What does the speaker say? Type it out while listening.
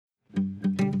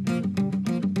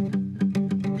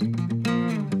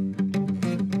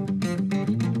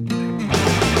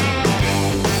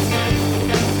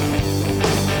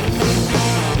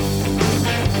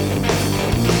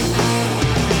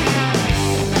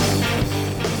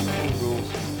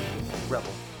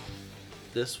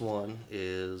This one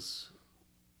is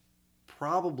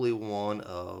probably one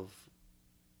of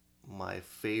my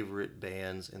favorite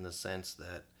bands in the sense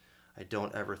that I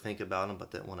don't ever think about them,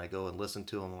 but then when I go and listen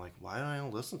to them, I'm like, why don't I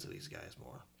listen to these guys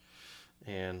more?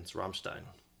 And it's Rammstein.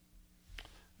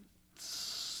 It's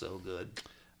so good.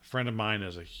 A friend of mine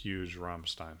is a huge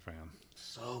Rammstein fan.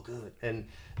 So good. And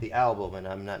the album, and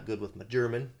I'm not good with my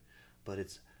German, but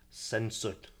it's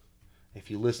Sehnsucht. If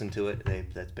you listen to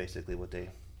it, that's basically what they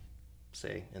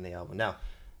say in the album. Now,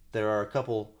 there are a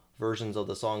couple versions of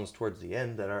the songs towards the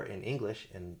end that are in English,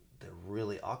 and they're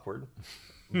really awkward.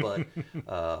 But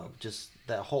just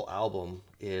that whole album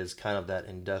is kind of that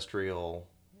industrial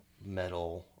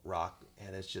metal rock,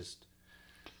 and it's just,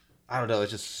 I don't know,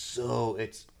 it's just so,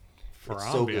 For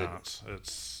it's so good. ambiance,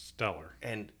 it's stellar.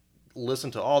 And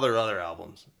listen to all their other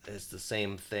albums. It's the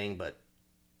same thing, but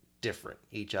different.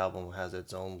 Each album has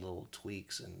its own little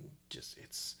tweaks, and just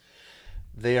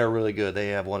they are really good. They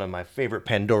have one of my favorite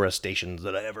Pandora stations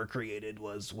that I ever created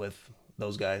was with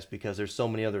those guys because there's so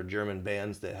many other German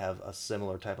bands that have a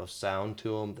similar type of sound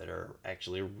to them that are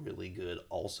actually really good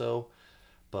also.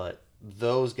 But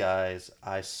those guys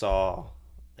I saw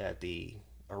at the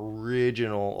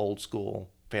original old school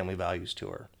Family Values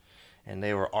tour, and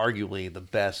they were arguably the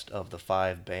best of the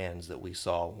five bands that we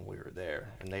saw when we were there.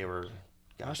 And they were,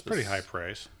 That's pretty high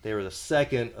praise. they were the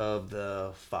second of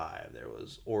the five. There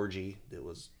was Orgy that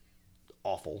was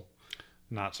awful,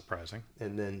 Not surprising.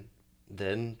 and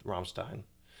then Rammstein,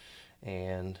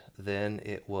 and then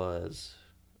it was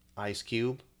Ice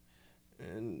Cube,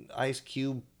 and Ice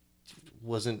Cube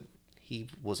wasn't. He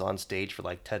was on stage for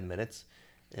like 10 minutes.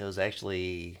 It was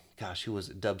actually, gosh, who was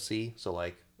it? Dub C. So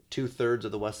like 2/3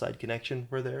 of the West Side Connection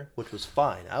were there, which was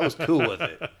fine. I was cool with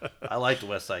it. I liked the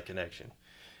West Side Connection.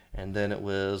 And then it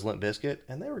was Limp Bizkit,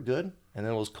 and they were good. And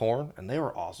then it was Korn, and they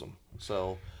were awesome.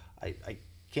 So I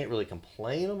can't really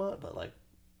complain about it, but like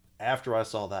after I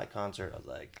saw that concert, I was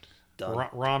like, done.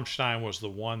 Rammstein was the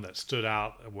one that stood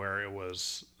out where it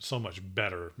was so much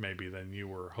better, maybe, than you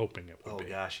were hoping it would Oh be.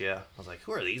 gosh, yeah. I was like,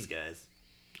 who are these guys?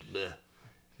 Blech.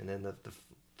 And then the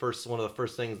first one of the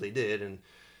first things they did, and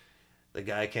the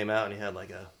guy came out and he had like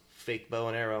a fake bow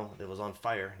and arrow that was on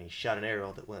fire, and he shot an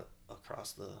arrow that went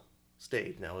across the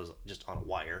stage. Now it was just on a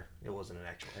wire. It wasn't an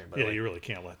actual arrow. Yeah, you really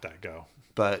can't let that go.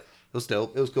 But it was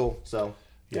dope. It was cool. So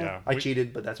Yeah, I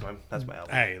cheated, but that's my album.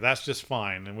 Hey, that's just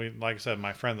fine. And we, like I said,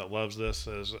 my friend that loves this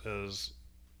is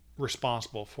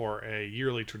responsible for a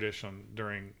yearly tradition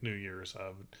during New Year's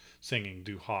of singing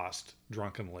Du Hast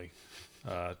drunkenly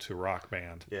to Rock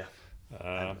Band. Yeah,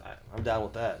 I'm down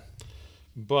with that.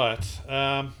 But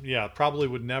yeah, probably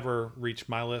would never reach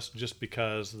my list just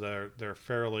because they're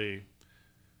fairly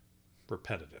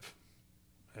repetitive.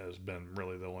 Has been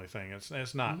really the only thing.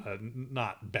 It's not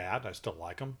not bad. I still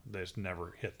like them. They just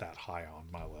never hit that high on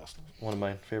my list. One of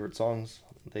my favorite songs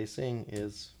they sing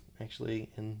is actually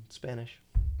in Spanish.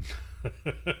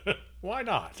 Why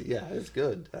not? Yeah, it's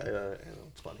good.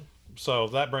 It's funny. So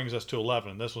that brings us to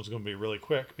 11. This one's going to be really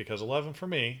quick because 11 for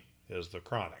me is The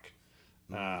Chronic.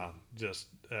 I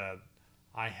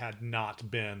had not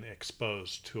been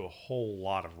exposed to a whole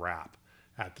lot of rap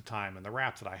at the time, and the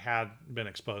rap that I had been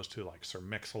exposed to, like Sir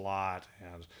Mix-a-Lot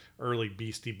and early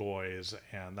Beastie Boys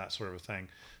and that sort of thing,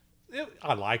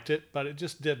 I liked it, but it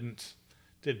just didn't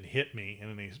hit me in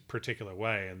any particular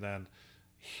way. And then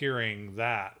hearing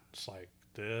that, it's like,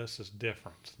 this is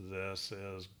different. This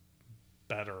is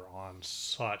better on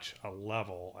such a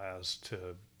level as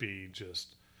to be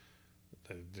just,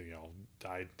 you know,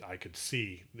 I could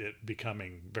see it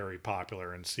becoming very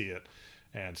popular and see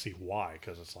why,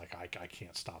 because it's like I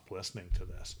can't stop listening to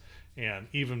this. And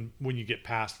even when you get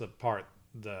past the part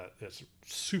that it's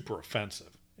super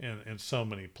offensive in so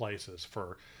many places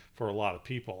for a lot of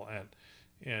people, and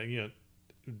you know,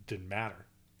 it didn't matter.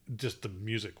 Just the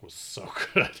music was so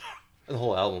good. The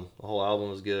whole album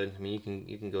was good. I mean,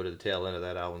 you can go to the tail end of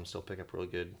that album and still pick up really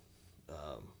good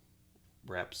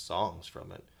rap songs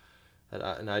from it.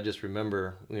 And I just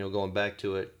remember, you know, going back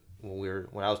to it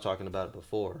when I was talking about it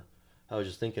before. I was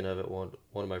just thinking of it. One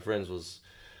of my friends was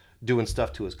doing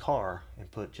stuff to his car and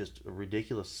put just a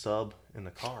ridiculous sub in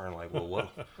the car, and like,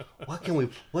 well, what can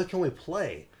we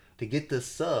play to get this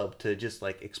sub to just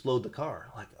like explode the car?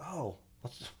 Like, oh,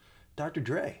 what's Dr.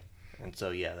 Dre? And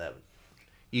so yeah, that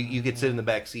you could sit in the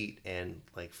back seat and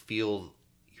like feel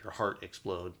your heart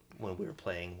explode when we were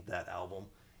playing that album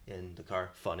in the car.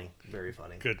 Funny, very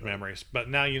funny. Good memories. But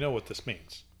now you know what this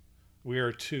means. We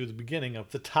are to the beginning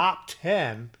of the top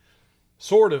 10,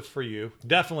 sort of for you,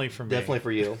 definitely for me. Definitely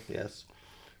for you, yes.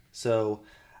 So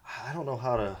I don't know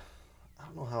how I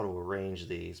don't know how to arrange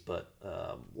these, but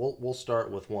we'll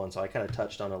start with one. So I kind of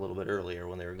touched on it a little bit earlier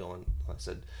when they were going. I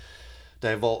said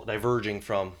diverging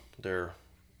from their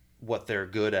what they're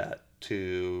good at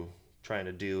to trying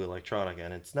to do electronic,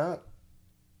 and it's not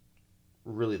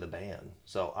really the band.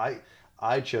 So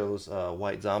I chose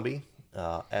White Zombie,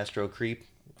 Astro Creep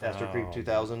Oh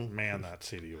 2000, man, that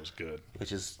CD was good.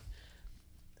 which is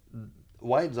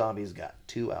White Zombie's got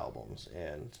two albums,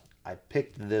 and I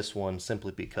picked this one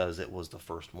simply because it was the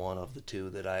first one of the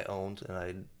two that I owned, and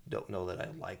I don't know that I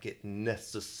like it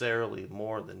necessarily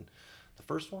more than the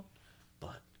first one,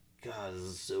 but God, this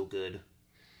is so good.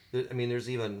 I mean,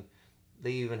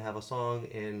 they even have a song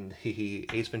in the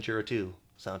Ace Ventura 2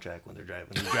 soundtrack when they're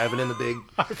driving in the big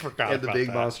I forgot in the about big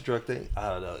that. monster truck thing. I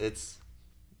don't know, it's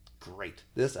great.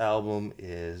 This album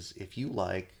is, if you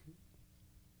like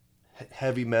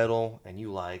heavy metal and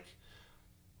you like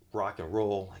rock and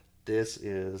roll, like this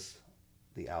is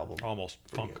the album. Almost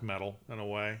for funk you. metal in a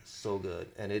way. So good,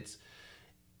 and it's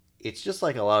just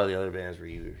like a lot of the other bands where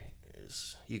you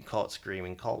can call it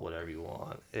screaming, call it whatever you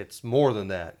want. It's more than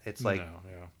that. It's like No,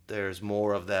 yeah. there's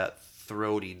more of that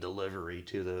throaty delivery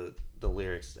to the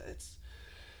lyrics. It's,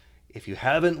 if you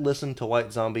haven't listened to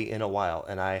White Zombie in a while,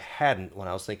 and I hadn't when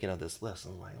I was thinking of this list,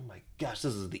 I'm like, oh my gosh,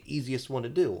 this is the easiest one to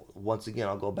do. Once again,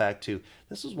 I'll go back to,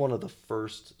 this is one of the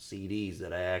first CDs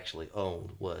that I actually owned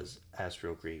was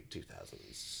Astro Creep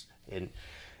 2000s. And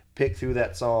pick through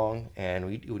that song, and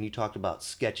when you talked about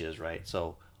sketches, right?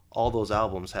 So all those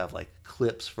albums have like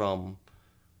clips from,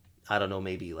 I don't know,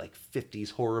 maybe like 50s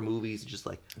horror movies, just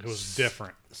like It was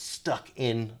different. stuck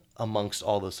in amongst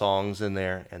all the songs in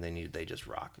there, and they just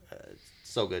rock. It's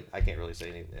so good. I can't really say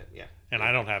anything. Yeah. And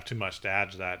I don't have too much to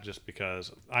add to that just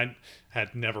because I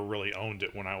had never really owned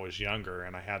it when I was younger,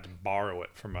 and I had to borrow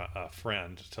it from a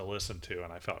friend to listen to,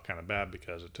 and I felt kind of bad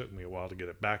because it took me a while to get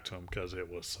it back to him because it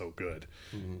was so good.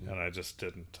 And I just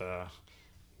didn't.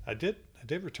 I did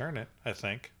return it, I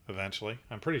think, eventually.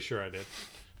 I'm pretty sure I did.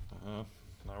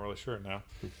 Not really sure now.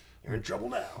 You're in trouble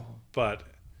now. But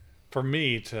for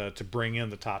me to bring in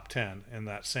the top 10 in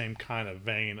that same kind of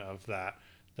vein of that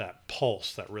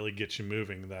pulse that really gets you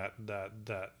moving,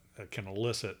 that can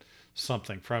elicit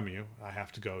something from you, I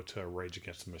have to go to Rage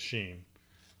Against the Machine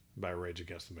by Rage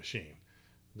Against the Machine.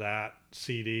 That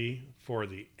CD for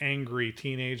the angry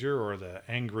teenager or the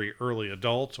angry early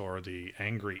adult or the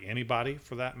angry anybody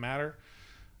for that matter,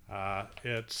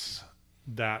 it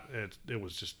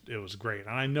was great.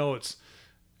 And I know it's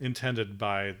intended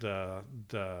by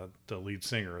the lead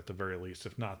singer at the very least,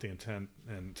 if not the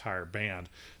entire band.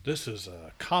 This is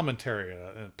a commentary,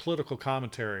 a political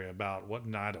commentary about what,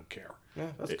 and I don't care.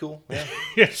 Yeah, that's cool. Yeah.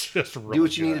 It's just really Do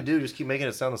what you need to good. do. Just keep making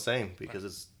it sound the same because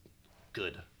it's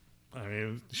good. I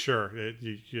mean, sure,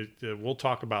 we'll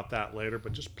talk about that later,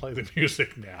 but just play the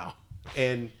music now.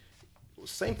 And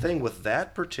same thing with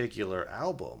that particular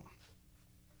album.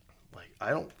 Like, I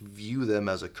don't view them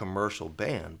as a commercial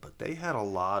band, but they had a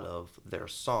lot of their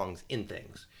songs in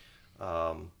things.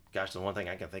 Gosh, the one thing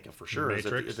I can think of for sure is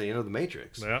Matrix. the end of the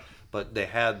Matrix. Yep. But they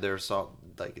had their song,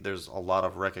 like there's a lot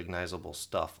of recognizable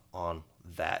stuff on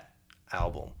that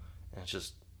album, and it's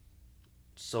just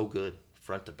so good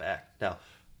front to back. Now,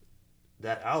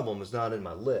 that album is not in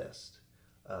my list,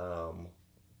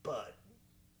 but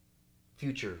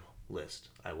future list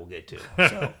I will get to.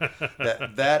 So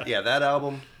that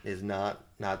album is not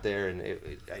there, and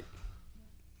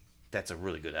that's a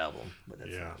really good album. But that's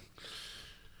Yeah.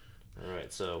 all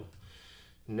right. So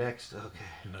next,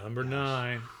 okay, Number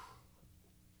 9.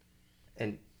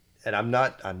 and I'm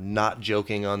not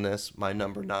joking on this. My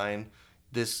number 9,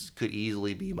 this could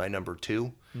easily be my number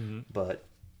 2, but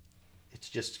it's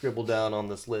just scribbled down on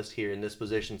this list here in this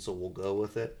position, so we'll go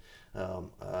with it.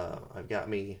 I've got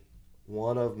me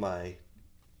one of my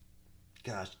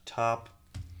top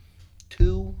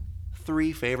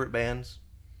 2-3 favorite bands.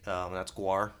 That's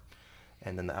Gwar,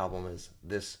 and then the album is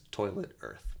This Toilet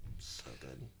Earth. So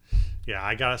good. Yeah,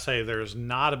 I gotta say, there's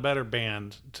not a better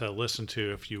band to listen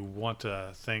to if you want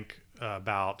to think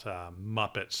about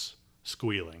Muppets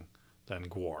squealing than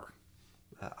Gwar.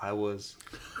 I was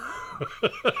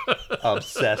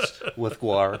obsessed with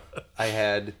Gwar. I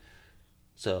had,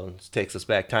 so this takes us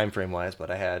back time frame wise,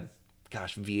 but I had,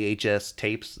 VHS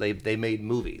tapes. They made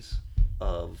movies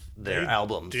of their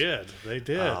albums. They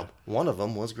did. One of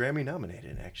them was Grammy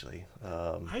nominated, actually.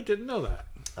 I didn't know that.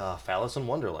 Phallus in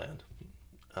Wonderland.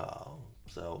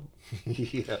 So,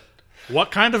 yeah.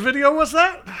 What kind of video was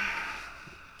that?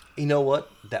 You know what?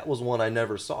 That was one I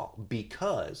never saw,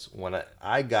 because when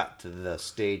I got to the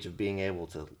stage of being able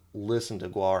to listen to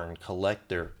Gwar and collect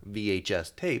their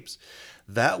VHS tapes,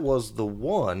 that was the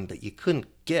one that you couldn't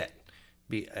get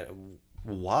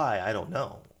why, I don't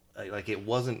know. Like it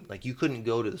wasn't like you couldn't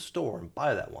go to the store and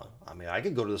buy that one. I mean, I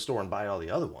could go to the store and buy all the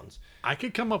other ones. I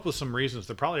could come up with some reasons.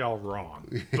 They're probably all wrong.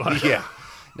 But Yeah.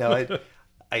 No,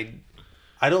 I,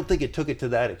 I don't think it took it to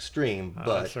that extreme, I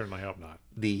but certainly hope not.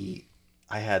 the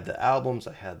I had the albums,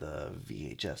 I had the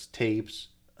VHS tapes,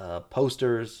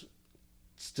 posters.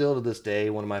 Still to this day,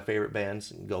 one of my favorite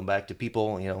bands. Going back to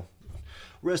people,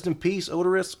 rest in peace,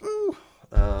 Odorous. Ooh.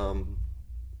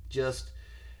 Just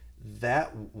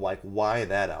that, like, why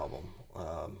that album?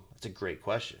 It's a great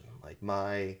question. Like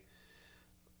my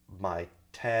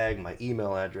tag, my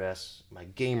email address, my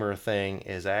gamer thing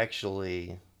is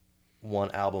actually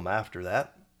one album after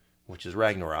that, which is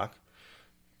Ragnarok.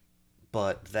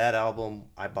 But that album,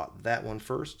 I bought that one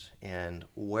first, and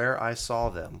where I saw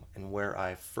them and where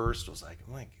I first was like,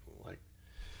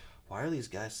 why are these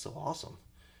guys so awesome?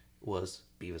 Was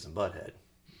Beavis and Butthead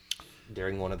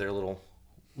during one of their little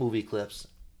movie clips,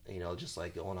 just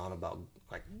like going on about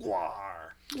like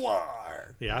guar,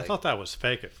 guar. Yeah, I Like, thought that was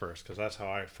fake at first because that's how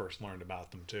I first learned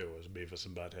about them too. Was Beavis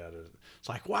and Butthead? It's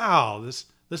like, wow, this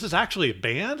is actually a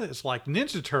band. It's like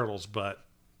Ninja Turtles, but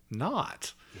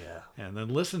not. yeah, And then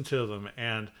listen to them,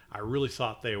 and I really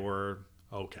thought they were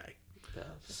okay. yeah,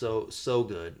 so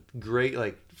good, great.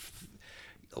 Like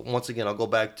once again, I'll go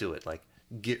back to it. Like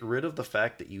get rid of the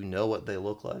fact that you know what they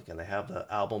look like, and they have the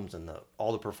albums and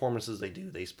all the performances they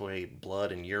do. They spray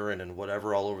blood and urine and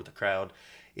whatever all over the crowd.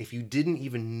 If you didn't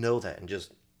even know that and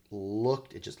just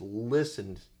just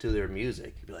listened to their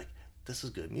music, you'd be like, this is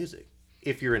good music.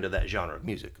 If you're into that genre of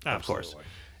music, of course.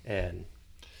 Absolutely. And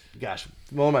gosh,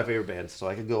 one of my favorite bands. So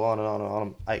I could go on and on and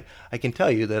on. I can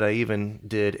tell you that I even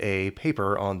did a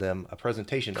paper on them, a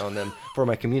presentation on them for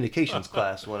my communications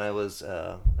class when I was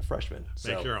a freshman.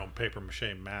 Make your own paper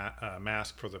mache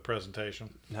mask for the presentation.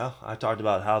 No, I talked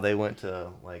about how they went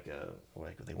to like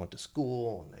they went to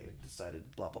school and they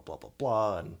decided blah blah blah blah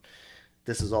blah, and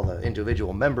this is all the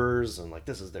individual members, and like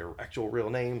this is their actual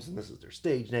real names and this is their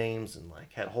stage names, and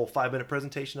like had a whole 5-minute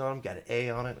presentation on them. Got an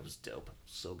A on it. It was dope. It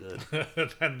was so good.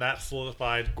 And that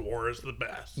solidified Gore is the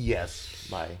best.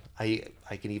 Yes, I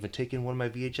can even take in one of my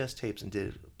VHS tapes and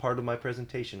did part of my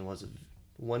presentation was a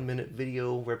 1-minute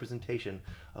video representation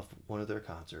of one of their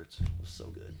concerts. It was so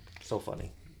good, so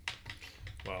funny.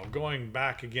 Well, going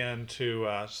back again to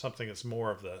something that's more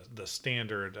of the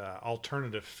standard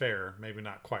alternative fare, maybe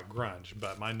not quite grunge,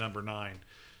 but my number 9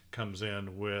 comes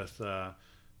in with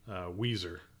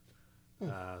Weezer.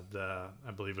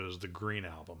 I believe it was the Green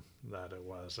album that it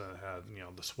was.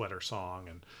 Had the Sweater Song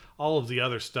and all of the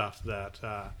other stuff that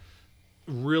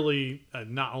really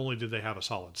not only did they have a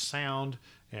solid sound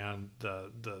and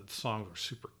the songs were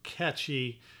super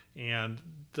catchy and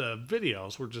the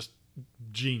videos were just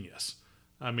genius.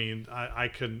 I mean, I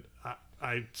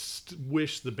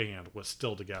wish the band was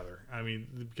still together. I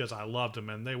mean, because I loved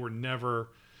them and they were never.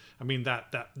 I mean,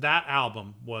 that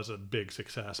album was a big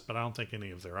success, but I don't think any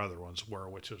of their other ones were,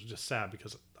 which was just sad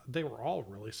because they were all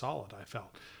really solid. I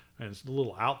felt, and it's a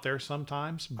little out there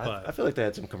sometimes, but I feel like they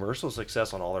had some commercial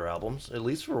success on all their albums, at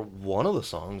least for one of the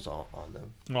songs on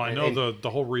them. well, I know the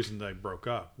whole reason they broke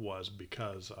up was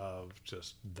because of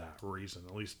just that reason.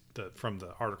 At least from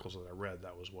the articles that I read,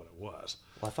 that was what it was.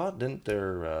 Well, I thought didn't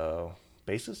their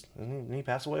bassist didn't he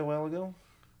pass away a while ago?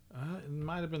 It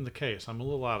might have been the case. I'm a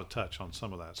little out of touch on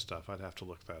some of that stuff. I'd have to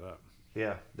look that up.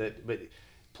 Yeah, but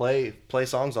play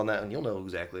songs on that and you'll know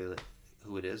exactly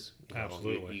who it is.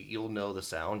 Absolutely. You'll know the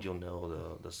sound. You'll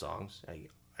know the songs.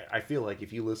 I feel like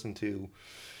if you listen to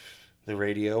the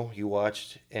radio, you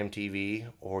watched MTV,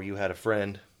 or you had a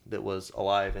friend that was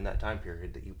alive in that time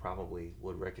period, that you probably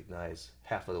would recognize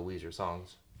half of the Weezer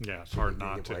songs. Yeah, it's hard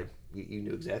not to. You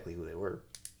knew exactly who they were.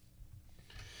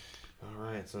 All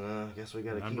right, so now I guess we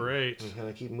gotta Number 8. We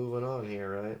gotta keep moving on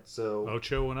here, right? So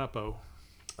Ocho and Uppo.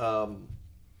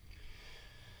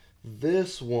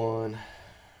 This one,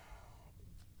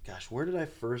 gosh, where did I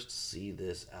first see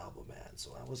this album at?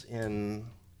 So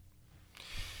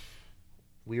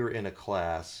we were in a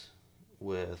class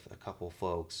with a couple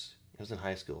folks. It was in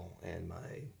high school, and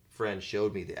my friend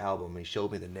showed me the album. He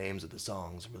showed me the names of the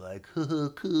songs. We're like,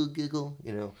 cool, giggle,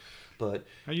 But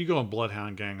Are you going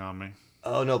Bloodhound Gang on me?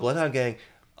 oh no, Bloodhound Gang,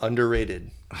 underrated.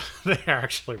 They are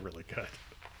actually really good.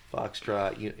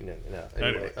 Foxtrot,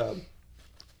 anyway.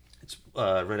 It's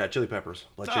Red Hot Chili Peppers,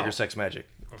 Blood Sugar Sex Magic.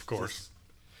 Of course.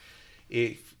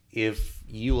 If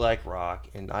you like rock,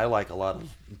 and I like a lot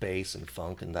of bass and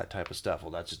funk and that type of stuff,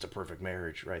 well, that's just a perfect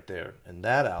marriage right there. And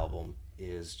that album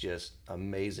is just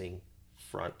amazing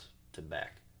front to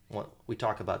back. We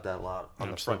talk about that a lot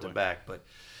on the front to back, but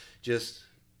just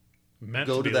Meant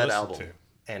go to to be that listened album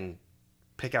to. and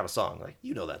pick out a song. Like,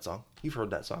 that song. You've heard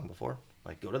that song before.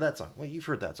 Like, go to that song. Well, you've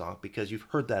heard that song because you've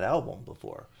heard that album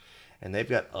before. And they've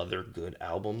got other good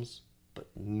albums, but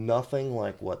nothing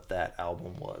like what that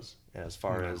album was. And as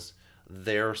far as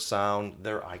their sound,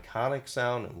 their iconic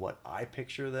sound, and what I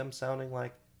picture them sounding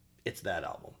like, it's that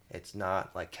album. It's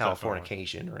not like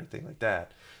Californication or anything like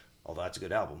that. Although that's a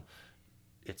good album.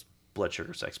 It's Blood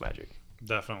Sugar Sex Magic.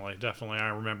 Definitely, definitely. I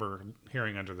remember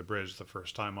hearing Under the Bridge the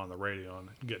first time on the radio and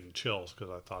getting chills because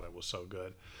I thought it was so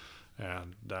good.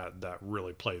 And that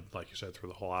really played, like you said, through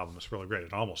the whole album. It's really great.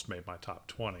 It almost made my top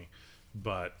 20.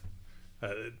 But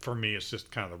for me, it's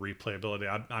just kind of the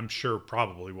replayability. I'm sure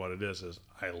probably what it is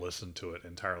I listen to it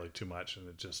entirely too much, and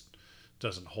it just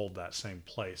doesn't hold that same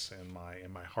place in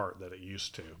my heart that it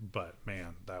used to. But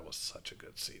man, that was such a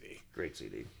good CD. Great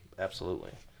CD.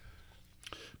 Absolutely.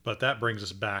 But that brings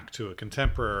us back to a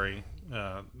contemporary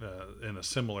in a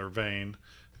similar vein,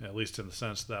 at least in the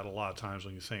sense that a lot of times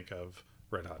when you think of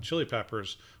Red Hot Chili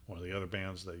Peppers, one of the other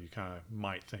bands that you kind of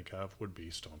might think of would be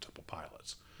Stone Temple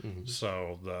Pilots. Mm-hmm.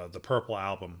 So the Purple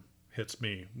album hits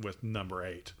me with number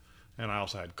 8. And I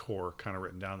also had Core kind of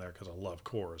written down there because I love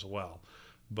Core as well.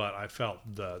 But I felt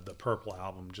the Purple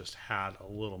album just had a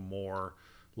little more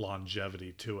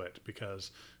longevity to it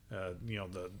because,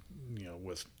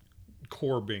 with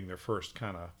Core being their first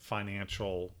kind of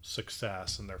financial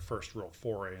success and their first real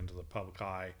foray into the public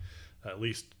eye, at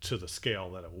least to the scale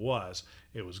that it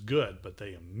was good, but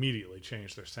they immediately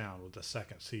changed their sound with the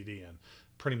second CD, and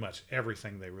pretty much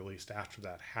everything they released after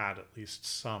that had at least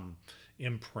some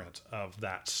imprint of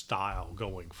that style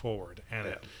going forward,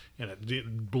 and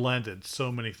it blended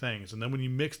so many things. And then when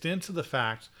you mixed into the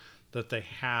fact that they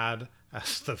had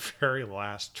as the very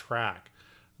last track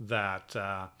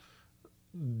that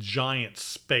giant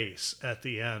space at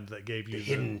the end that gave you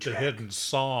the hidden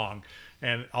song,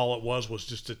 and all it was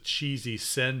just a cheesy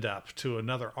send up to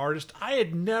another artist I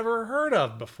had never heard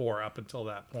of before up until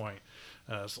that point.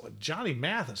 It's like, Johnny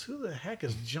Mathis, who the heck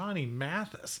is Johnny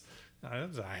Mathis? I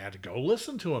had to go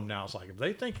listen to him now. It's like, if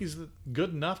they think he's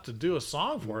good enough to do a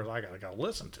song for us, I gotta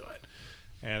listen to it.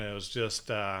 And it was just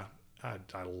I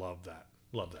love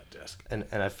that disc. And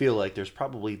I feel like there's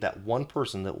probably that one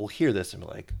person that will hear this and be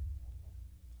like,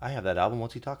 I have that album.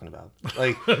 What's he talking about?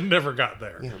 Like, never got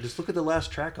there. Just look at the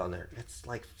last track on there. It's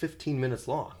like 15 minutes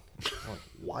long. Like,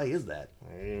 why is that?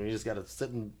 You just got to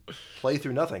sit and play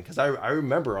through nothing. Because I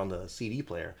remember on the CD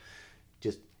player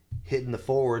just hitting the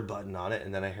forward button on it,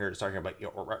 and then I heard it start hearing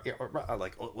I'm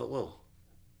like, whoa.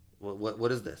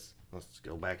 What is this? Let's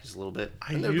go back just a little bit.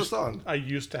 And there's the song. I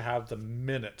used to have the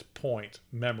minute point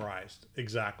memorized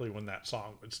exactly when that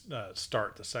song would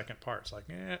start the second part. It's like,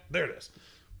 there it is.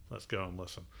 Let's go and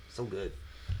listen. So good.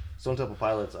 Stone Temple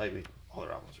Pilots, all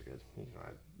their albums are good.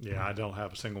 Yeah, I don't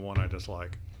have a single one I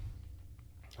dislike.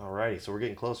 Alrighty, so we're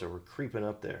getting closer. We're creeping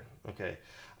up there. Okay.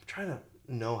 I'm trying to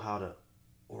know how to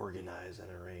organize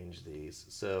and arrange these.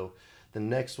 So the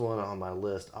next one on my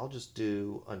list, I'll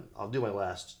do my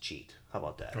last cheat. How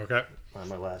about that? Okay.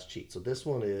 My last cheat. So this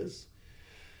one is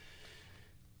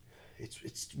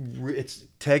it's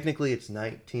technically it's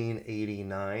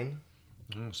 1989.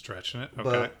 Stretching it. Okay.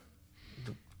 But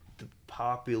the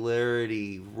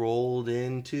popularity rolled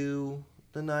into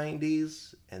the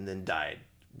 90s and then died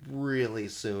really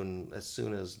soon. As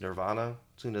soon as Nirvana,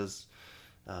 as soon as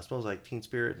I suppose like Teen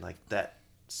Spirit, and like that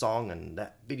song and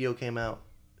that video came out,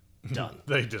 done.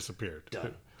 They disappeared.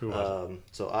 Done. Who was it?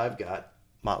 So I've got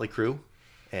Motley Crue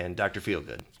and Dr.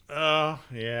 Feelgood. Oh,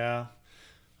 yeah.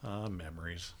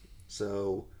 Memories.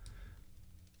 So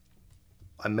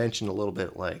I mentioned a little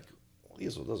bit like,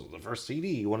 this was the first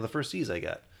CD, one of the first CDs I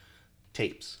got.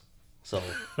 Tapes. So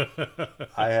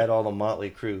I had all the Motley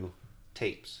Crue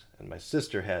tapes, and my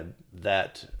sister had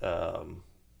that.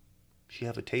 She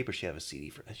have a tape or she have a CD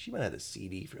for? She might have a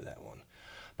CD for that one,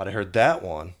 but I heard that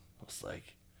one. I was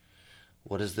like,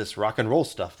 "What is this rock and roll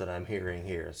stuff that I'm hearing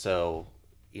here?" So,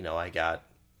 I got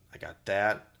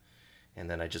that, and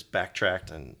then I just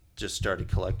backtracked and just started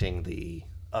collecting the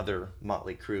other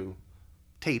Motley Crue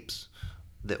tapes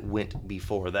that went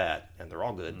before that, and they're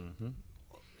all good. Mm-hmm.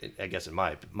 I guess in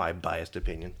my biased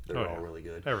opinion, they're all really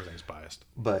good. Everything's biased.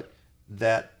 But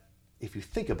that, if you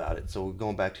think about it, so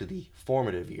going back to the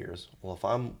formative years, well, if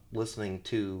I'm listening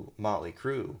to Motley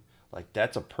Crue, like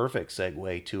that's a perfect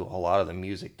segue to a lot of the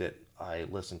music that I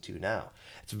listen to now.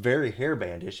 It's very hair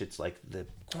bandish. It's like the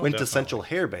quintessential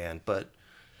hair band, but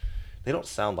they don't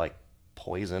sound like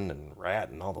Poison and Rat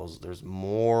and all those. There's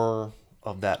more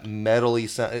of that metally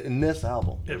sound in this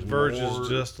album. It verges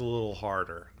just a little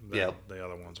harder than the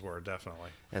other ones were, definitely.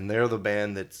 And they're the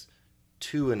band that's,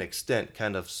 to an extent,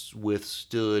 kind of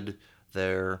withstood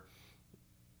their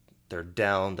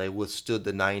down. They withstood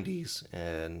the 90s,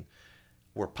 and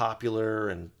were popular,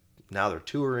 and now they're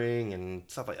touring and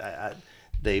stuff like that.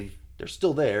 They're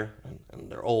still there,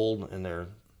 and they're old, and they're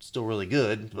still really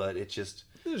good, but it's just,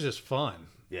 It was just fun.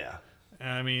 yeah.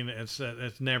 I mean, it's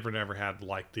never had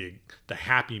like the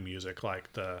happy music,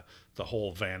 like the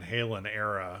whole Van Halen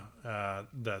era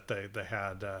that they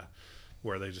had,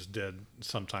 where they just did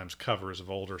sometimes covers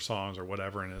of older songs or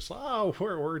whatever, and it's like, oh,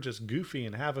 we're just goofy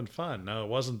and having fun. No, it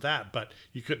wasn't that, but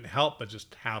you couldn't help but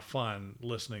just have fun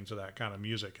listening to that kind of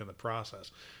music in the process.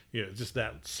 You know, just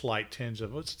that slight tinge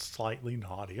of it's slightly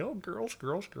naughty. Oh, girls,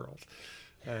 girls, girls.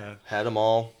 Had them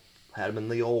all. Had them in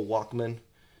the old Walkman.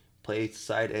 Play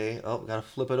side A. Oh, gotta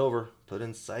flip it over. Put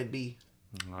in side B.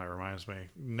 That reminds me.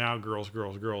 Now, girls,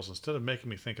 girls, girls. Instead of making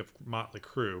me think of Motley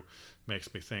Crue,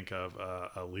 makes me think of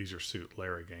a Leisure Suit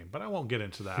Larry game. But I won't get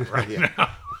into that right now.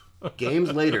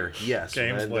 Games later, yes.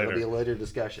 Games later. That'll be a later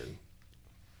discussion.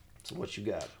 So what you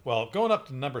got? Well, going up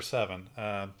to number 7,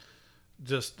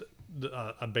 just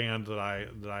a band that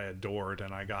I adored,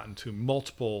 and I got into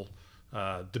multiple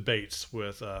debates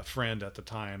with a friend at the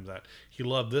time that he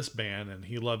loved this band and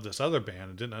he loved this other band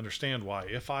and didn't understand why.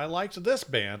 If I liked this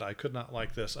band, I could not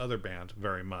like this other band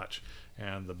very much.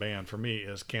 And the band for me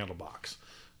is Candlebox,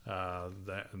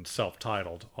 and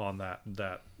self-titled on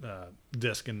that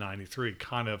disc in '93.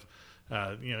 Kind of,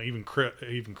 even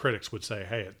critics would say,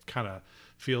 hey, it kind of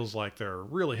feels like they're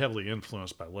really heavily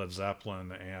influenced by Led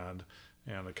Zeppelin and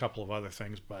a couple of other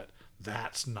things, but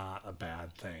that's not a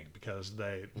bad thing because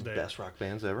they Best rock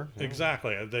bands ever.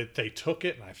 exactly they took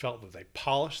it, and I felt that they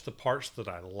polished the parts that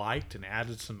I liked and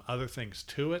added some other things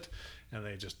to it, and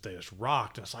they just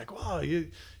rocked. And it's like, wow,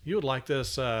 you would like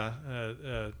this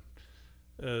like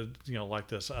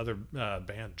this other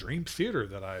band, Dream Theater,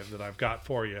 that I've got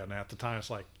for you. And at the time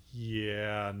it's like,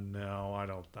 yeah, no,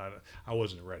 I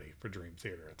wasn't ready for Dream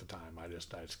Theater at the time. I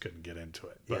just couldn't get into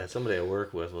it. But yeah, somebody I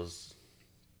work with was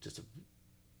just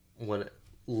when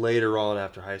later on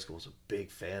after high school was a big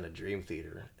fan of Dream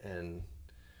Theater, and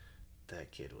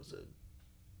that kid was a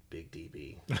big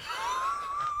DB.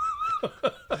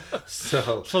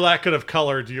 so that could have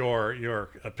colored your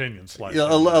opinion slightly.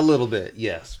 Yeah, a little bit,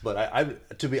 yes. But I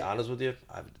to be honest with you,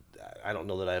 I don't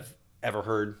know that I've ever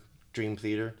heard Dream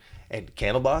Theater. And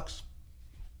Candlebox,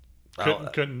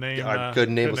 couldn't name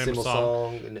a single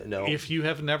song. No. If you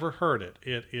have never heard it,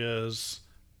 it is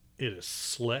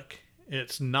slick.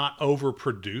 It's not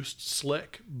overproduced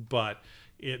slick, but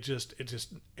it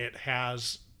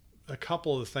has a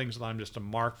couple of the things that I'm just a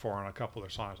mark for on a couple of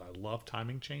their songs. I love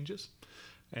timing changes,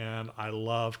 and I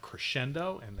love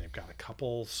crescendo, and they've got a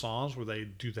couple songs where they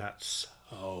do that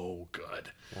so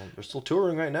good. Well, they're still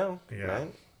touring right now, yeah.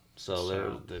 Right?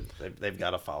 So they've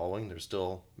got a following. They're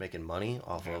still making money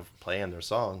off of playing their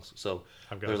songs. So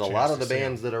there's a lot of the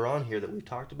bands that are on here that we've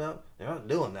talked about. They're not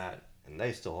doing that, and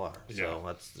they still are. Yeah.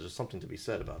 So there's something to be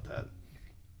said about that.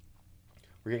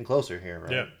 We're getting closer here,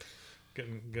 right? Yeah,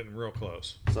 getting real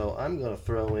close. So I'm gonna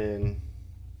throw in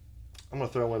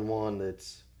one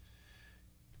that's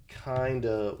kind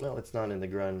of, well, it's not in the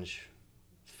grunge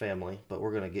family, but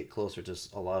we're gonna get closer to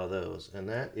a lot of those, and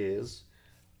that is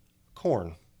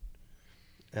Korn.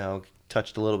 Now,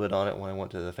 touched a little bit on it when I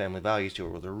went to the Family Values Tour.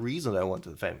 Well, the reason I went to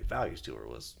the Family Values Tour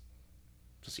was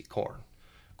to see Korn.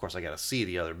 Of course, I got to see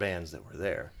the other bands that were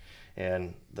there.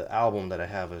 And the album that I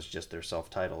have is just their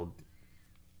self-titled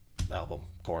album,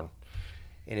 Korn.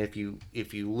 And if you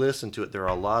listen to it, there are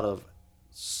a lot of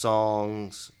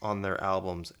songs on their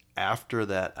albums after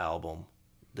that album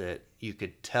that you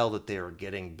could tell that they were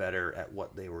getting better at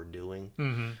what they were doing.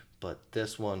 Mm-hmm. But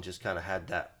this one just kind of had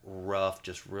that rough,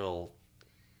 just real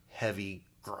heavy,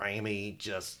 grimy,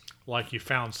 just... like you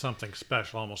found something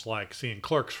special, almost like seeing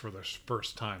Clerks for the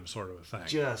first time sort of a thing.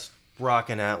 Just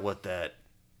rocking out with that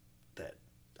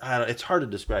it's hard to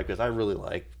describe because I really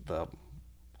like the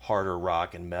harder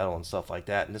rock and metal and stuff like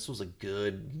that. And this was a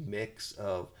good mix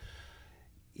of...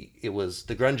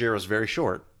 the grunge era was very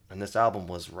short, and this album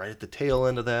was right at the tail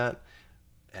end of that,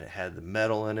 and it had the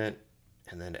metal in it,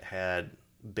 and then it had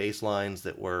bass lines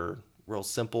that were real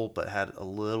simple but had a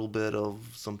little bit of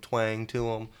some twang to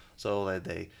them, so that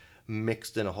they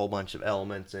mixed in a whole bunch of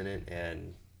elements in it,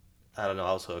 and I don't know,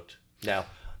 I was hooked. Now,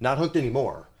 not hooked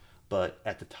anymore, but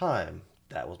at the time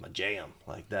that was my jam.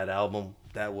 Like, that album,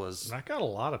 that got a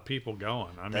lot of people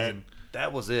going.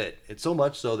 That was it. It's so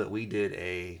much so that we did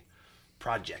a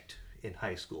project in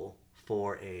high school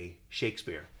for a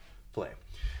Shakespeare play.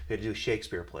 We had to do a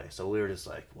Shakespeare play, so we were just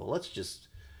like, well, let's just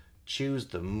choose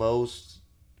the most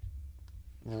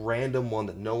random one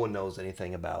that no one knows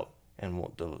anything about, and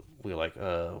we were like,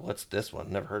 what's this one?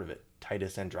 Never heard of it.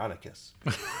 Titus Andronicus.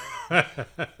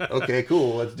 Okay,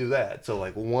 cool, let's do that. So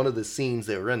like one of the scenes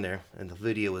that were in there, and the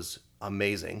video is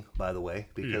amazing, by the way,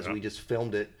 because Yeah. we just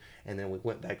filmed it and then we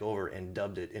went back over and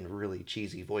dubbed it in really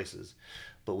cheesy voices.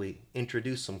 But we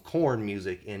introduced some corn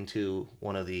music into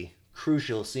one of the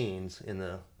crucial scenes in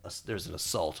the. There's an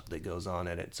assault that goes on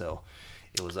in it, so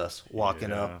it was us walking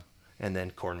Yeah. up and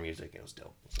then corn music. It was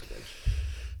dope. It was so good.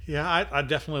 Yeah, I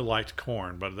definitely liked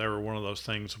Corn, but they were one of those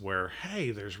things where, hey,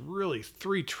 there's really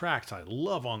 3 tracks I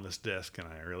love on this disc, and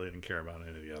I really didn't care about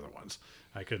any of the other ones.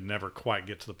 I could never quite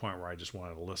get to the point where I just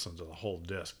wanted to listen to the whole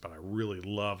disc, but I really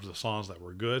loved the songs that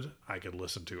were good. I could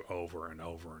listen to over and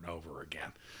over and over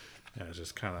again. And it's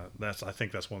just kind of I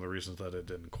think that's one of the reasons that it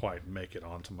didn't quite make it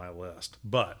onto my list.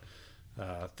 But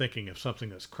thinking of something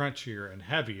that's crunchier and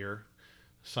heavier,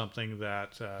 something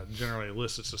that generally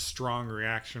elicits a strong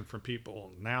reaction from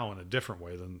people now in a different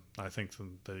way than I think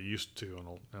than they used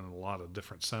to in a lot of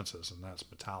different senses, and that's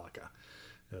Metallica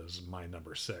is my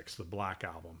number 6, the Black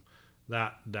Album.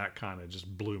 That kind of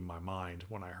just blew my mind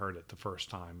when I heard it the first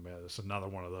time. It's another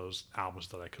one of those albums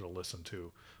that I could have listened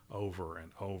to over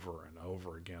and over and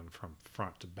over again from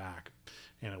front to back,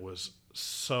 and it was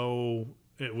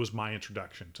my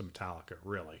introduction to Metallica,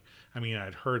 really. I mean,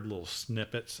 I'd heard little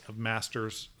snippets of Master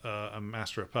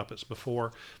of Puppets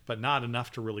before, but not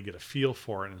enough to really get a feel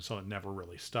for it, and so it never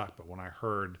really stuck. But when I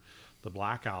heard the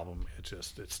Black Album,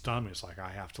 it stunned me. It's like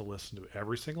I have to listen to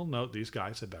every single note these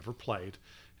guys have ever played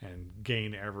and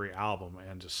gain every album,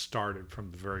 and just started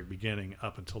from the very beginning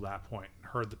up until that point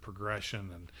and heard the progression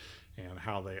and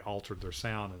how they altered their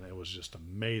sound, and it was just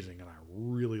amazing, and I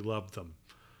really loved them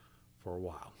for a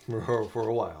while. For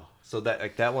a while. So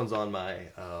that one's on my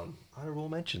honorable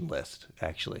mention list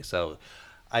actually. So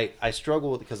I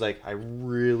struggle with it because like I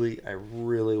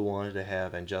really wanted to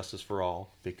have And Justice for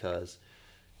All because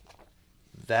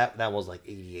that was like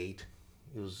 88.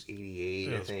 It was 88.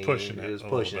 It I was think pushing it it was a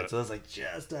little pushing it. bit. So that's like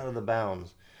just out of the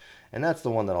bounds. And that's the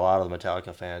one that a lot of the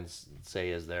Metallica fans say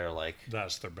is their like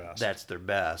That's their best. that's their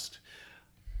best.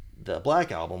 The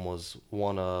Black Album was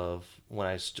one of when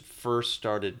I first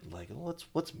started like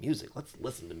what's music? Let's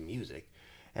listen to music.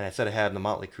 And I said I had the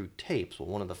Motley Crue tapes. Well,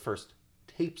 one of the first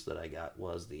tapes that I got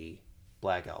was the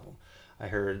Black Album. I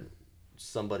heard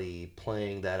somebody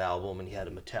playing that album and he had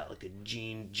a Metallica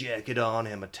jean jacket on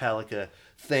and a Metallica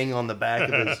thing on the back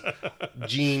of his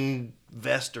jean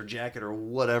vest or jacket or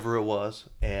whatever it was,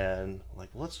 and like,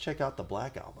 well, let's check out the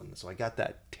Black Album. So I got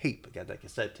that tape, I got that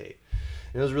cassette tape,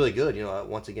 and it was really good.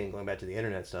 Once again, going back to the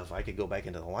internet stuff, I could go back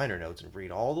into the liner notes and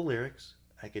read all the lyrics.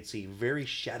 I could see very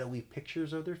shadowy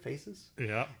pictures of their faces,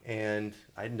 Yeah. and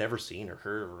I'd never seen or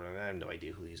heard, or I had no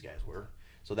idea who these guys were.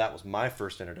 So that was my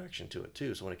first introduction to it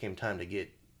too. So when it came time to get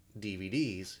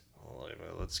DVDs, well,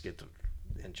 let's get to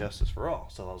And Justice for All.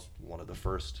 So that was one of the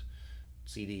first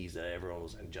CDs that everyone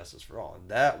was In Justice for All. And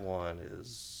that one.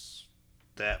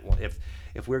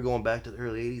 If we're going back to the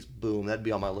early '80s, boom, that'd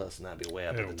be on my list, and that'd be way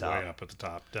up at the top. Way up at the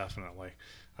top, definitely.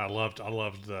 I loved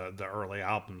the early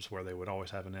albums where they would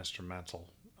always have an instrumental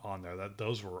on there.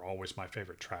 Those were always my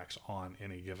favorite tracks on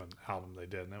any given album they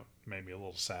did, and it made me a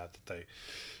little sad that they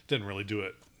didn't really do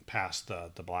it past the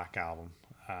Black Album.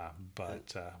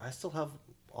 But I still have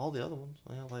all the other ones.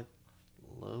 I have like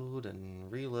Load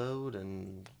and Reload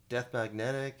and Death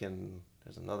Magnetic, and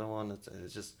there's another one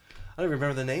it's just I don't even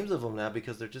remember the names of them now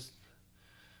because they're just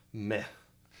meh.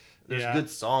 There's Yeah. good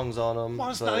songs on them. Well,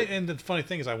 it's not, and the funny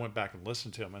thing is, I went back and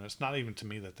listened to them, and it's not even to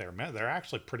me that they're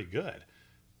actually pretty good.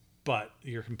 But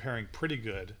you're comparing pretty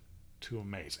good to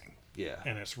amazing, yeah,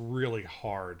 and it's really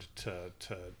hard to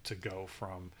go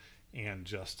from And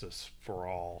Justice for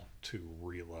All to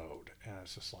Reload, and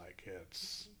it's just like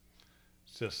it's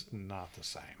just not the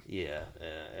same. yeah,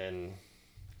 and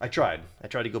I tried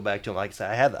to go back to them. Like I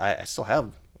said, I still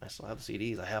have the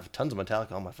CDs. I have tons of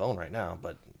Metallica on my phone right now,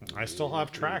 but I still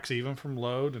have tracks even from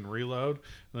Load and Reload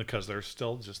because there's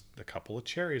still just a couple of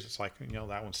cherries. It's like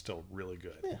that one's still really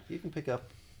good. yeah, you can pick up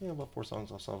about 4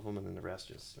 songs off some of them, and then the rest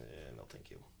just no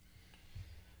thank you.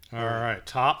 All right,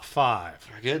 top 5.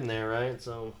 We're getting there, right?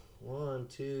 So 1,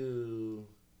 2,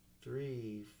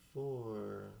 3,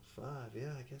 4, 5. Yeah,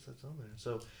 I guess that's on there.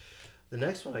 So the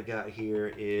next one I got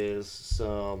here is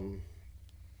some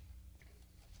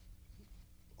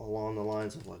along the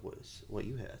lines of like what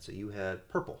you had. So you had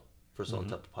Purple for Stone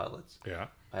Temple Pilots. Yeah.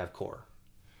 I have Core,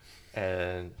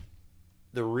 and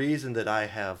the reason that I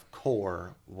have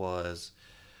Core was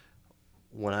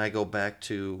when I go back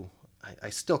to I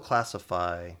still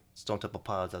classify Stone Temple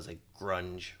Pilots as a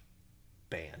grunge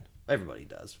band. Everybody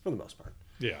does, for the most part.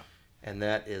 Yeah. and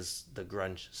that is the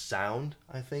grunge sound,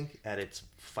 I think, at its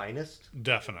finest.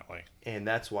 Definitely. And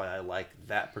that's why I like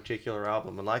that particular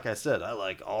album. And like I said, I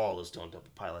like all the Stone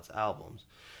Temple Pilots albums.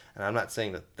 And I'm not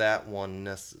saying that that one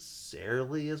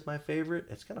necessarily is my favorite.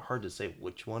 It's kind of hard to say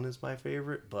which one is my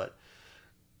favorite, but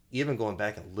even going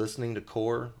back and listening to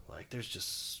Core, like there's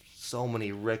just so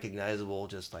many recognizable,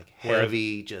 just like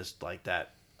heavy, just like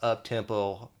that up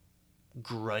tempo,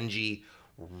 grungy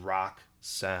rock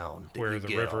sound. Where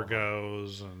the river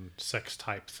goes and sex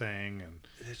type thing, and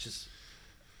it's just,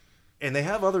 and they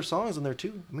have other songs in there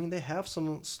too. I mean, they have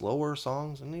some slower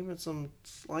songs and even some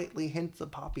slightly hints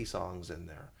of poppy songs in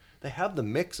there. They have the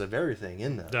mix of everything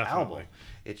in the album.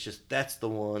 It's just that's the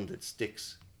one that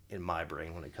sticks in my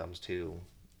brain when it comes to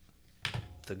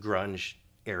the grunge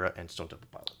era and Stone Temple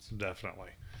Pilots. Definitely.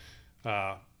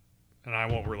 And I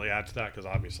won't really add to that because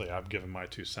obviously I've given my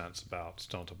 2 cents about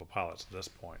Stone Temple Pilots at this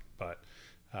point. But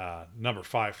number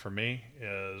 5 for me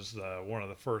is one of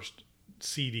the first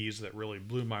CDs that really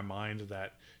blew my mind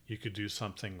that you could do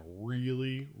something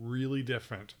really, really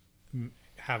different,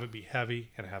 have it be heavy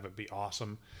and have it be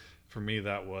awesome. For me,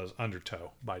 that was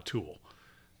Undertow by Tool.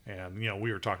 And,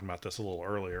 we were talking about this a little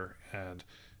earlier, and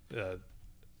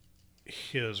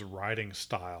his writing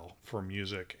style for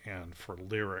music and for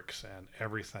lyrics and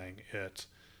everything,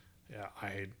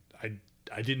 I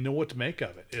didn't know what to make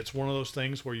of it. It's one of those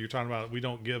things where you're talking about we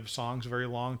don't give songs very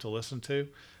long to listen to.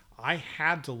 I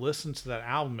had to listen to that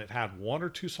album. It had 1 or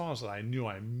 2 songs that I knew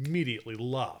I immediately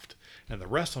loved, and the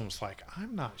rest of them was like,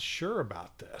 I'm not sure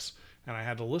about this, and I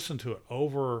had to listen to it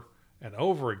over and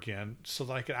over again so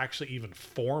that I could actually even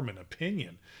form an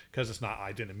opinion, because it's not,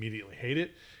 I didn't immediately hate it,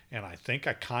 and I think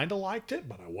I kind of liked it,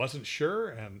 but I wasn't sure.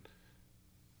 And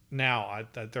now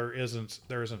there isn't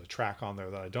a track on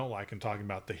there that I don't like. And talking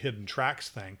about the hidden tracks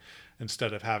thing,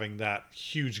 instead of having that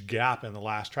huge gap in the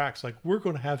last track, it's like, we're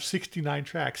going to have 69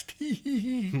 tracks.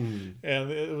 And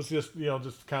it was just,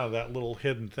 just kind of that little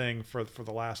hidden thing for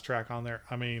the last track on there.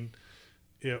 I mean,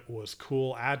 it was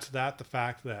cool. Add to that the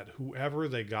fact that whoever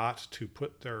they got to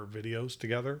put their videos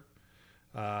together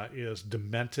is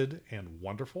demented and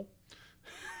wonderful.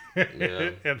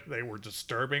 Yeah. And they were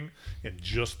disturbing in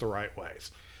just the right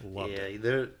ways. Loved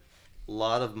it. A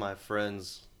lot of my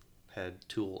friends had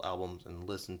Tool albums and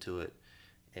listened to it.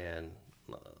 And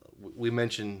we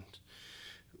mentioned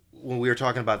when we were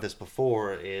talking about this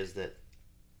before is that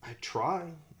I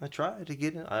try to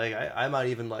get in. I might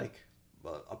even like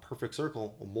a Perfect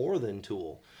Circle more than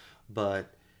Tool,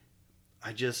 but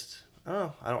I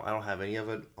don't have any of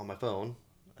it on my phone.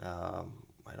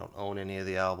 I don't own any of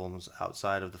the albums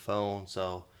outside of the phone,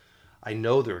 so I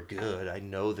know they're good. I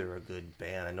know they're a good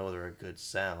band. I know they're a good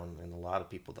sound, and a lot of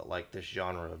people that like this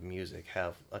genre of music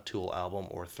have a Tool album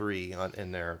or 3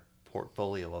 in their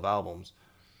portfolio of albums.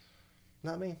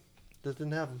 Not me. Just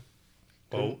didn't have them.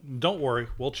 Well, don't worry.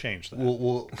 We'll change that.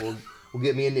 We'll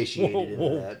get me initiated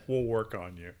into that. We'll work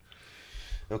on you.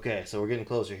 Okay, so we're getting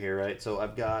closer here, right? So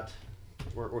I've got,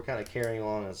 we're kind of carrying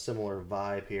on a similar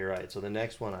vibe here, right? So the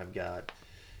next one I've got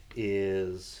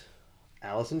is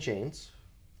Alice in Chains,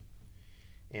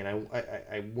 and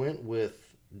I went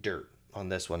with Dirt on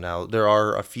this one. Now there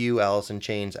are a few Alice in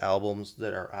Chains albums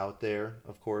that are out there,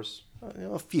 of course.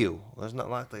 A few. There's not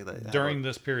like that. During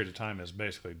this period of time is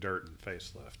basically Dirt and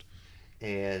Facelift.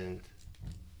 And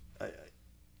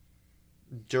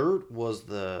Dirt was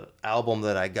the album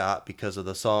that I got because of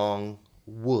the song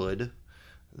Wood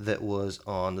that was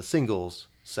on the Singles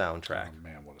soundtrack. Oh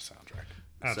man, what a soundtrack.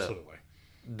 Absolutely. So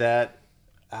that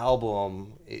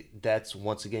album, that's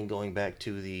once again going back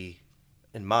to the,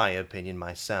 in my opinion,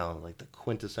 my sound, like the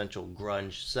quintessential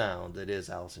grunge sound that is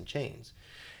Alice in Chains.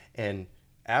 And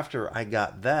after I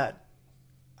got that,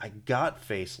 I got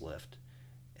Facelift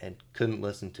and couldn't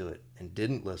listen to it and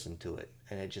didn't listen to it,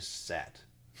 and it just sat.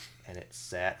 And it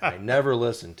sat, and I never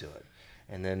listened to it.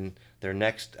 And then their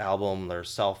next album, their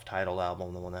self-titled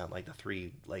album, the one that had like the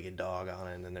 3-legged dog on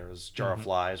it, and then there was Jar of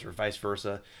Flies or vice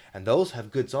versa. And those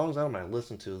have good songs on them. I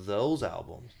listened to those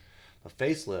albums. But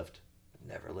Facelift,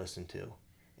 never listened to.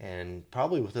 And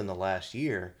probably within the last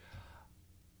year,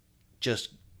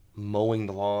 just mowing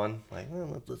the lawn, like, well,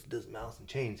 let's listen to some Alice in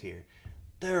Chains here.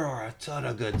 There are a ton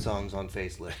of good songs on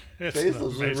Facelift. Facelift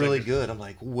was really good. I'm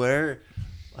like, what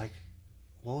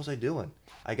was I doing?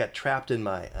 I got trapped in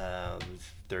my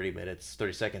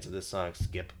 30 seconds of this song,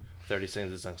 skip. 30 seconds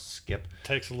of this song, skip.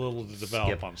 Takes a little to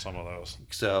develop on some of those.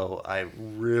 So I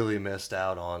really missed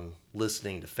out on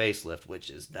listening to Facelift, which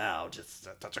is now just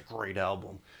such a great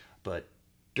album. But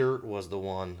Dirt was the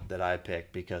one that I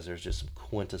picked because there's just some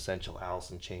quintessential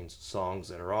Alice in Chains songs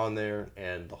that are on there,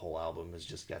 and the whole album has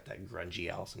just got that grungy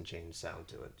Alice in Chains sound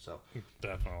to it. So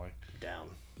Definitely. down.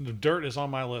 The Dirt is on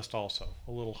my list also,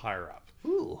 a little higher up.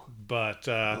 Ooh. But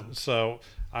so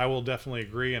I will definitely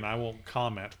agree, and I won't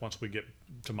comment once we get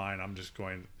to mine. I'm just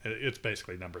going. It's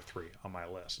basically number 3 on my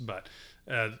list, but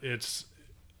it's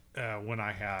when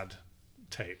I had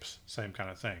tapes, same kind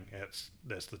of thing. It's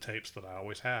the tapes that I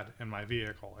always had in my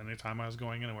vehicle. Anytime I was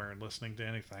going anywhere and listening to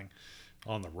anything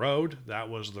on the road, that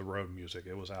was the road music.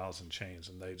 It was Alice in Chains,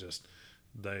 and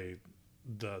they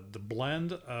the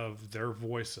blend of their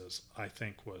voices, I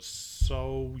think, was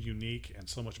so unique and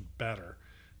so much better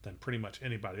than pretty much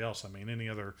anybody else. I mean, any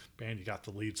other band, you got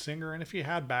the lead singer, and if you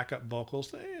had backup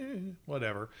vocals,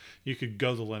 whatever, you could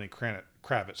go the Lenny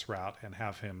Kravitz route and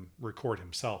have him record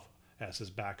himself as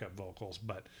his backup vocals.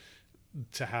 But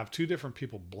to have 2 different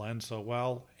people blend so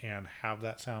well and have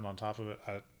that sound on top of it,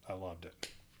 I loved it.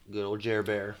 Good old Jer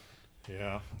Bear.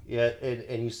 Yeah. Yeah,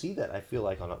 and you see that, I feel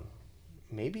like, on a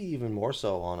maybe even more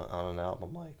so on an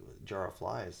album like Jar of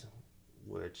Flies,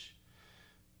 which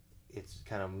it's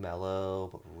kind of mellow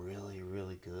but really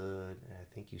really good. And I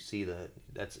think you see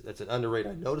that's an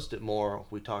underrated. I noticed it more.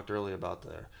 We talked earlier about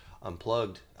the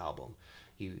Unplugged album.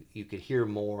 You could hear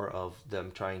more of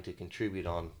them trying to contribute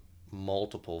on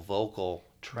multiple vocal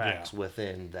tracks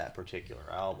within that particular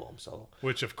album. So,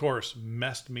 which of course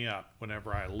messed me up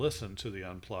whenever I listened to the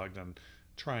Unplugged and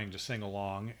trying to sing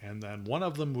along, and then one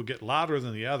of them would get louder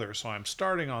than the other, so I'm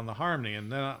starting on the harmony,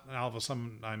 and then all of a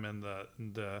sudden I'm in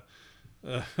the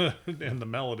in the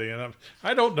melody, and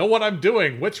I don't know what I'm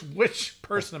doing. Which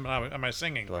person am I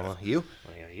singing with? You.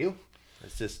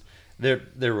 It's just they're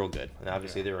real good, and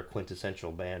obviously they're a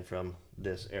quintessential band from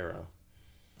this era.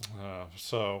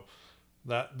 So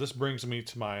that this brings me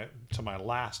to my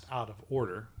last out of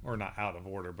order, or not out of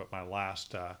order, but my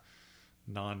last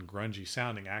non-grungy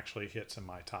sounding actually hits in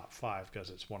my top 5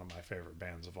 because it's one of my favorite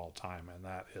bands of all time, and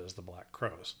that is the Black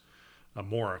Crowes.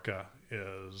 Amorica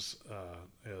is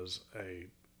a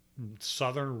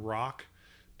southern rock.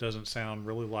 Doesn't sound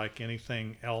really like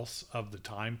anything else of the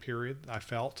time period, I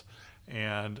felt,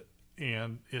 and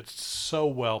it's so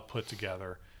well put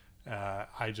together.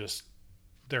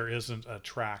 There isn't a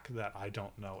track that I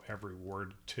don't know every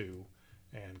word to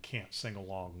and can't sing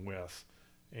along with,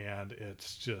 and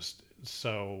it's just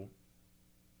so,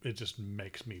 it just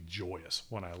makes me joyous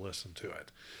when I listen to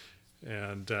it.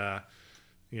 And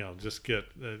just get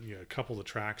a couple of the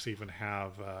tracks even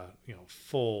have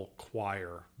full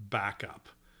choir backup,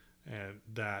 and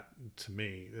that to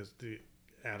me is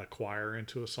add a choir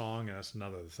into a song, and that's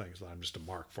another of the things that I'm just a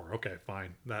mark for. Okay,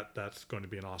 fine, that's going to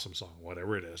be an awesome song,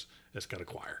 whatever it is. It's got a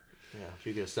choir. Yeah, if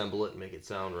you can assemble it and make it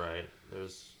sound right.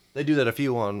 They do that a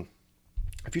few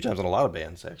times on a lot of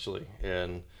bands actually,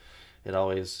 and it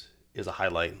always is a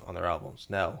highlight on their albums.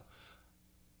 Now,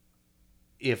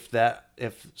 if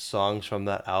songs from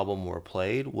that album were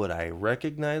played, would I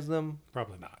recognize them?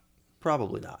 Probably not.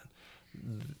 Probably not.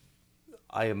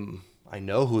 I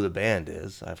know who the band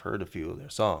is. I've heard a few of their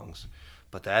songs,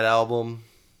 but that album,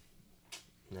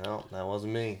 no, that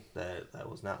wasn't me. That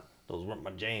was not. Those weren't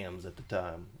my jams at the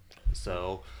time.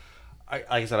 So, like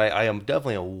I said, I am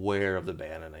definitely aware of the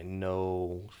band, and I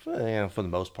know, for the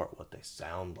most part, what they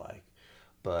sound like.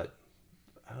 But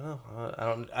I don't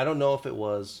know. I don't know if it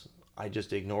was I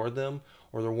just ignored them,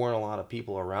 or there weren't a lot of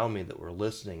people around me that were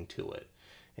listening to it.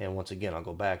 And once again, I'll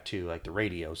go back to like the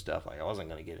radio stuff. Like I wasn't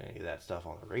going to get any of that stuff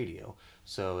on the radio.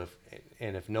 So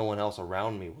if no one else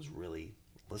around me was really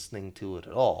listening to it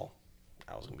at all,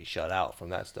 I was going to be shut out from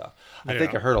that stuff. I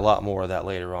think I heard a lot more of that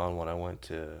later on when I was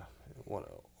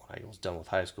done with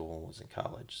high school and was in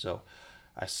college. So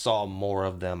I saw more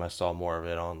of them. I saw more of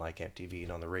it on like MTV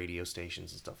and on the radio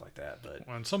stations and stuff like that. But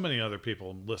and so many other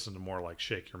people listen to more like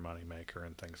Shake Your Money Maker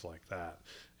and things like that.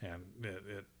 And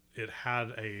it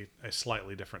had a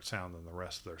slightly different sound than the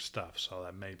rest of their stuff. So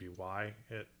that may be why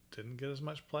it didn't get as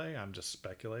much play. I'm just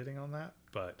speculating on that.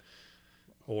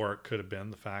 Or it could have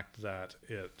been the fact that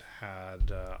it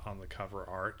had on the cover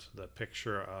art the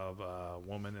picture of a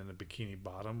woman in a bikini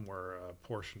bottom where a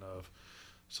portion of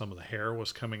some of the hair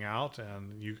was coming out,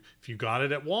 and if you got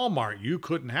it at Walmart, you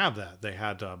couldn't have that. They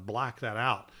had to black that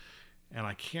out. And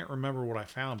I can't remember what I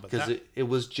found, but because it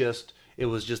was just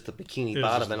the bikini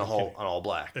bottom and all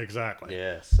black. Exactly.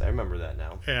 Yes, I remember that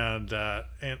now. And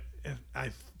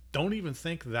don't even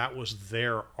think that was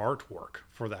their artwork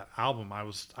for that album. I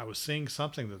was seeing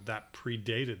something that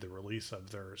predated the release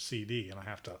of their CD, and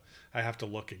I have to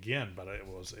look again, but it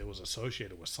was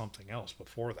associated with something else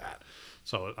before that.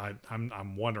 So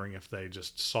I'm wondering if they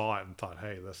just saw it and thought,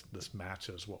 hey, this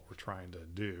matches what we're trying to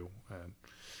do, and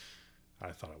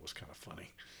I thought it was kind of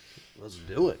funny. Let's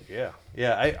do it. Yeah.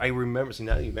 Yeah. I remember. See,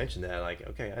 now that you mentioned that, like,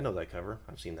 okay, I know that cover.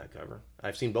 I've seen that cover.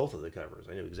 I've seen both of the covers.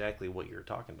 I knew exactly what you were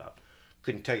talking about.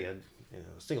 Couldn't tell you,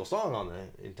 a single song on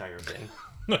the entire thing.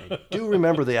 I do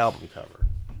remember the album cover.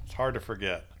 It's hard to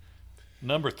forget.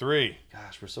 Number 3.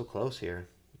 Gosh, we're so close here.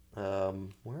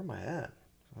 Where am I at?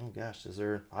 Oh, gosh.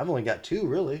 I've only got 2,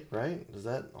 really, right? Is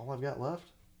that all I've got left?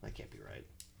 That can't be right.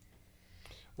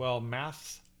 Well,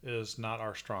 math is not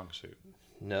our strong suit.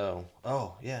 No.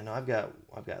 Oh, yeah, no, I've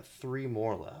got 3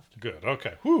 more left. Good.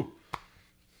 Okay. Whew.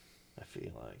 I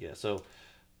feel like, yeah. So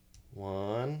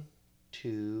 1,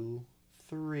 2,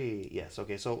 3. Yes.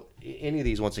 Okay. So any of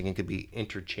these, once again, could be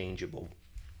interchangeable.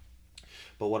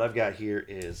 But what I've got here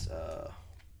is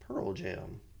Pearl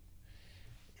Jam,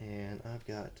 and I've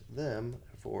got them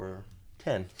for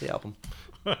 10, the album.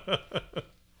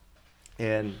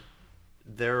 And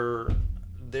there are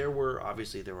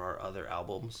other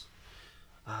albums.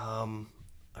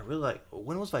 I really like.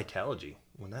 When was Vitalogy?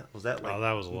 When that was that? Like,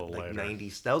 that was a little like later.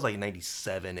 90s. That was like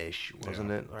 97-ish,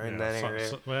 wasn't it? Right in that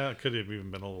area. Well, it could have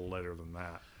even been a little later than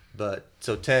that. But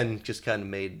so 10 just kind of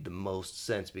made the most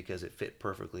sense because it fit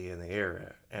perfectly in the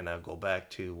era. And I'll go back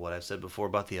to what I've said before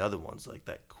about the other ones, like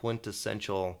that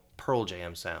quintessential Pearl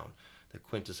Jam sound, the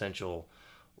quintessential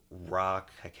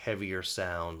rock, like heavier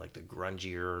sound, like the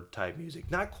grungier type music.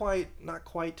 Not quite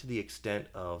to the extent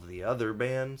of the other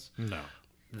bands. No.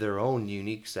 Their own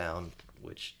unique sound,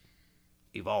 which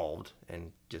evolved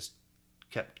and just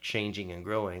kept changing and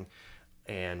growing.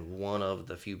 And one of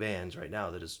the few bands right now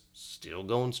that is still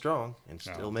going strong and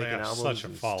still making albums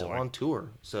and still on tour.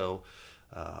 So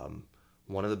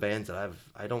one of the bands that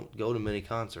I don't go to many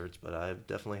concerts, but I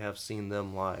definitely have seen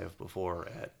them live before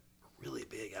at a really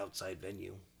big outside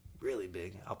venue. Really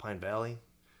big. Alpine Valley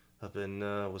up in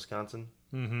Wisconsin.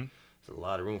 Mm-hmm. There's a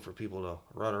lot of room for people to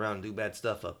run around and do bad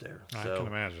stuff up there. I can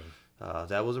imagine.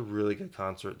 That was a really good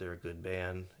concert. They're a good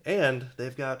band. And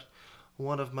they've got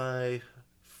one of my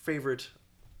favorite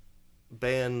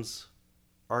band's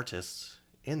artists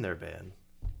in their band,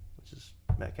 which is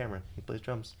Matt Cameron. He plays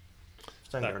drums.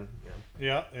 Soundgarden.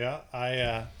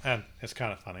 Yeah. And it's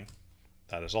kind of funny.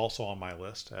 That is also on my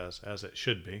list, as it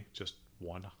should be. Just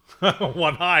one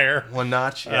higher. One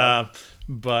notch. Yeah.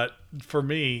 But for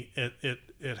me,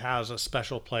 it has a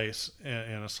special place in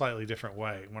a slightly different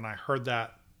way. When I heard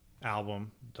that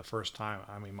album the first time,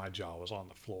 I mean, my jaw was on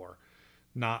the floor.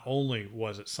 Not only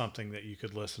was it something that you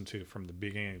could listen to from the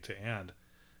beginning to end,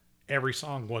 every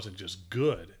song wasn't just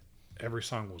good. Every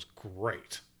song was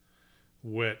great,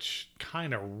 which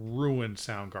kind of ruined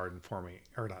Soundgarden for me.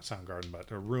 Or not Soundgarden, but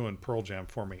ruined Pearl Jam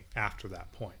for me after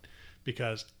that point.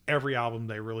 Because every album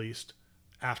they released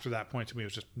after that point to me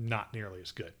was just not nearly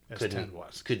as good as 10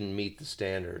 was. Couldn't meet the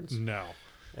standards. No.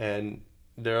 And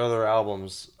there are other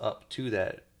albums up to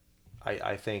that.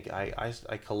 I think I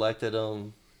collected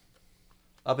them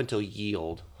up until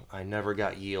Yield. I never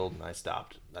got Yield, and I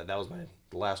stopped. That was my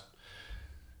last.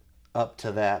 Up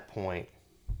to that point,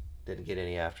 didn't get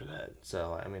any after that.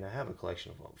 So I mean, I have a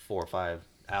collection of 4 or 5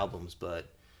 albums, but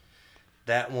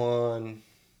that one,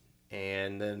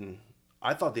 and then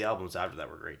I thought the albums after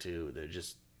that were great too. They're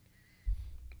just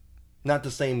not the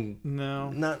same.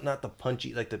 No. Not the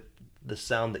punchy, like the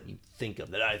sound that you think of,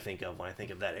 that I think of when I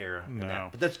think of that era. No.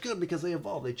 But that's good because they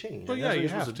evolve, they change. Well, yeah, you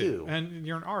have to. Do. And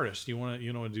you're an artist. You want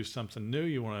to do something new.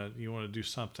 You want to do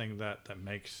something that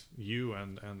makes you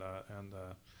and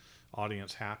the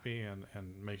audience happy and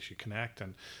makes you connect.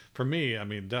 And for me, I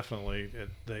mean, definitely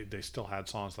they still had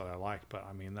songs that I liked, but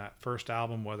I mean, that first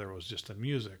album, whether it was just the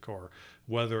music or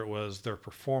whether it was their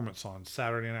performance on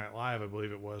Saturday Night Live, I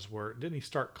believe it was, where didn't he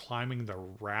start climbing the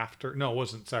rafter? No, it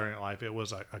wasn't Saturday Night Live. It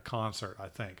was a concert, I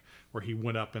think, where he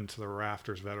went up into the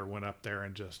rafters. Vedder went up there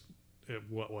and just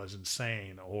what was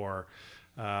insane. Or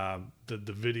the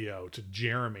video to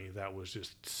Jeremy that was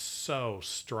just so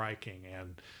striking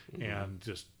and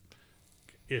just,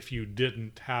 if you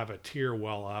didn't have a tear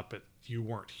well up, you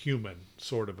weren't human,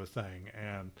 sort of a thing,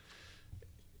 and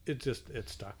it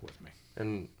stuck with me.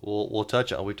 And we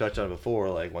touched on it before.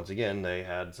 Like, once again, they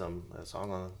had a song on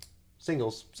the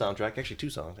singles soundtrack. Actually, 2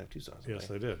 songs. They have 2 songs. Yes,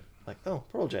 they did. Like, oh,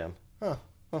 Pearl Jam. Huh.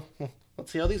 Well, let's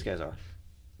see how these guys are.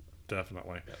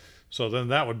 Definitely. Yeah. So then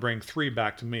that would bring 3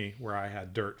 back to me, where I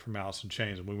had Dirt from Alice in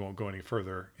Chains, and we won't go any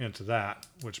further into that,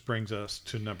 which brings us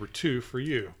to number 2 for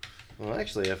you. Well,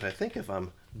 actually, if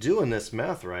I'm doing this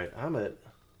math right, I'm at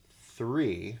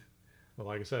 3 Well,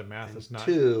 like I said, math is not.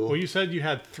 2. Well, you said you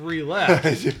had 3 left.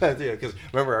 Because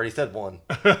remember, I already said 1.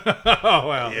 Oh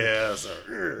well. Yeah, so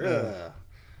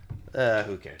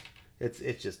who cares?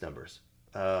 It's just numbers.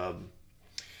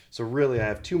 So really, I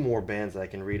have 2 more bands that I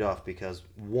can read off because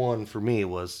one for me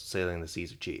was Sailing the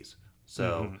Seas of Cheese.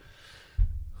 So,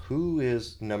 who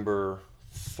is number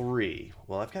 3?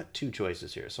 Well, I've got 2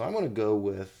 choices here, so I'm going to go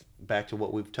with back to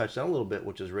what we've touched on a little bit,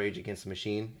 which is Rage Against the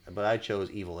Machine, but I chose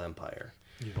Evil Empire.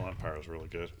 Evil Empire was really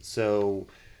good. So,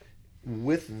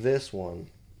 with this one,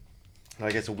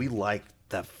 like I said, we liked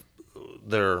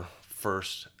their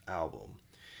first album.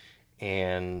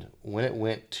 And when it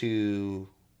went to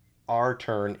our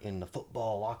turn in the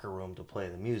football locker room to play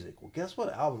the music, well, guess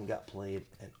what album got played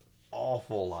an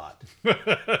awful lot?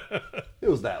 It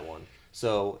was that one.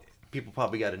 So people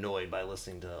probably got annoyed by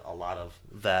listening to a lot of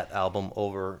that album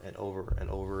over and over and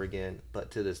over again.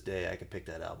 But to this day, I can pick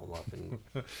that album up and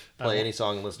play any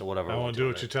song and listen to whatever I I want want to do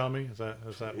on what it. you tell me. Is that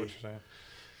what you're saying?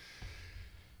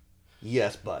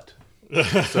 Yes, but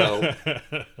so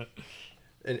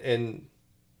and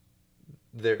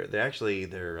they're actually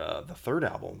the third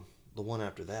album, the one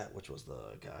after that, which was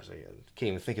I can't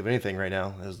even think of anything right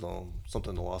now. Is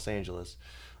something to Los Angeles.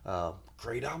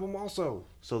 Great album also.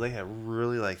 So they have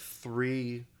really like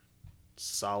 3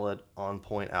 solid on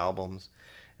point albums.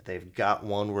 They've got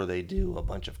one where they do a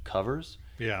bunch of covers,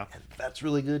 Yeah. and that's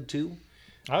really good too.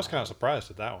 I was kind of surprised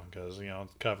at that one because,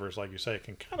 covers, like you say,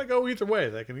 can kind of go either way.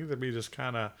 They can either be just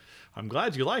kind of, I'm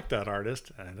glad you like that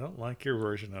artist, and I don't like your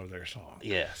version of their song.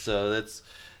 Yeah, so that's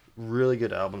really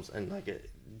good albums, and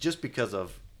just because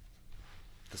of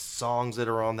the songs that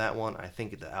are on that one, I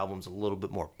think the album's a little bit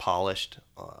more polished.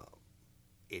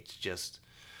 It's just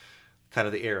kind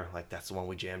of the era. Like, that's the one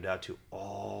we jammed out to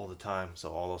all the time,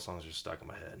 so all those songs are stuck in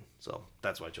my head. So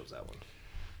that's why I chose that one.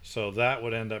 So that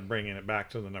would end up bringing it back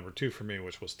to the number 2 for me,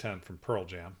 which was 10 from Pearl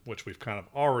Jam, which we've kind of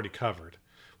already covered,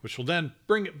 which will then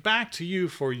bring it back to you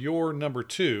for your number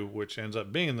 2, which ends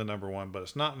up being the number 1, but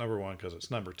it's not number 1 because it's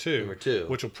number 2. Number 2.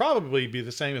 Which will probably be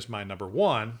the same as my number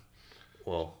 1,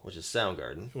 Well, which is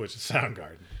Soundgarden. which is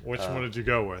Soundgarden. Which one did you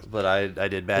go with? But I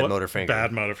did Bad Motorfinger.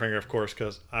 Bad Motorfinger, of course,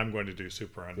 because I'm going to do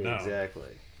Super Unknown.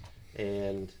 Exactly.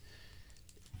 And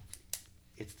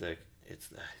it's the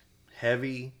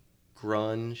heavy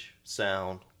grunge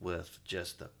sound with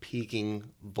just the peaking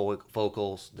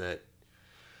vocals that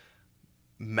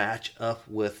match up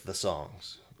with the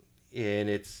songs. And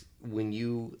it's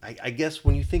I guess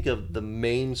when you think of the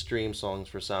mainstream songs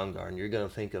for Soundgarden, you're going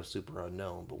to think of Super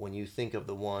Unknown. But when you think of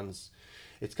the ones,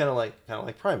 it's kind of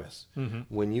like Primus. Mm-hmm.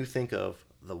 When you think of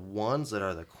the ones that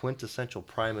are the quintessential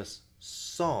Primus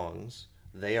songs,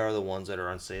 they are the ones that are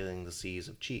on Sailing the Seas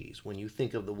of Cheese. When you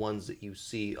think of the ones that you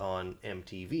see on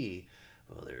MTV,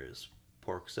 well, there's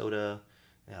Pork Soda.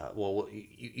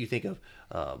 You think of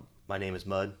My Name is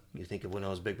Mud. You think of When I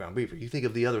Was Big Brown Beaver. You think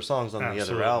of the other songs on the other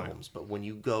Absolutely. albums. But when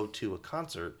you go to a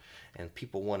concert and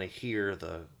people want to hear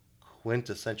the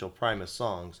quintessential Primus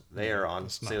songs, they are on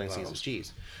It's not Sailing Seas those. of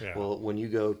Cheese. Yeah. Well, when you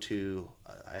go to,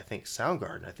 I think,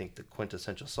 Soundgarden, I think the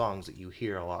quintessential songs that you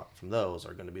hear a lot from those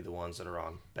are going to be the ones that are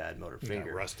on Bad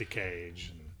Motorfinger. Rusty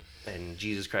Cage. And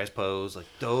Jesus Christ Pose. Like,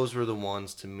 those were the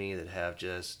ones to me that have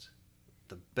just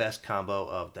the best combo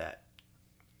of that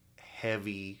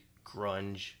heavy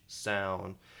grunge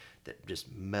sound that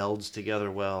just melds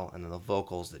together well, and then the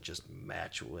vocals that just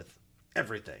match with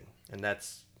everything. And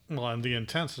that's And the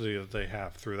intensity that they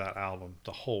have through that album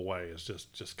the whole way is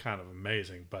just kind of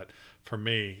amazing. But for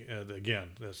me, again,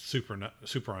 the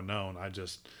Super Unknown,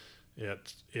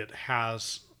 it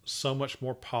has so much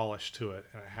more polish to it,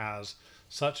 and it has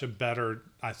such a better,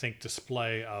 I think,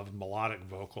 display of melodic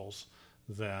vocals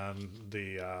than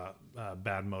the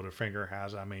Bad Motorfinger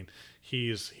has. I mean,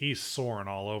 he's soaring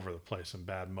all over the place in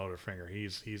Bad Motorfinger.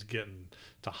 He's getting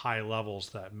to high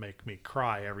levels that make me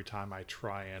cry every time I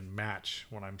try and match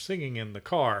when I'm singing in the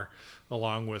car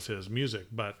along with his music.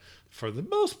 But for the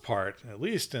most part, at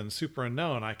least in Super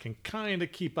Unknown, I can kind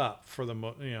of keep up for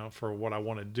for what I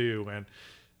want to do.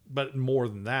 But more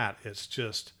than that, it's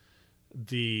just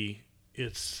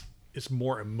it's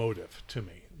more emotive to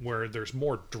me. Where there's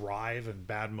more drive in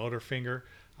Bad Motorfinger,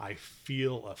 I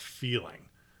feel a feeling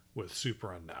with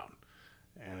Super Unknown.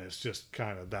 And it's just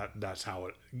kind of that's how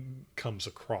it comes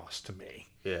across to me.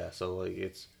 Yeah, so like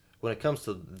it's when it comes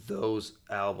to those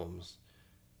albums,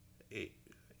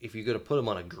 if you're gonna put them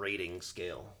on a grading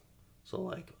scale, so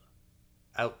like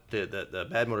out the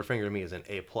Bad Motorfinger to me is an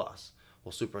A plus.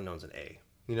 Well, Super Unknown's an A.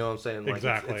 You know what I'm saying? Like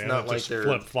Exactly, it's and not it like just they're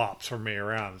flip flops for me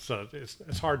around. So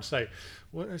it's hard to say.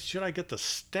 Should I get the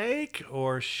steak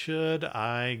or should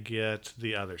I get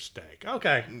the other steak?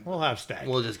 Okay, we'll have steak.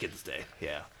 we'll just get the steak.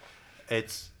 Yeah.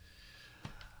 It's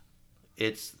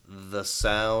it's the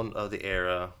sound of the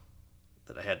era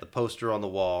that I had the poster on the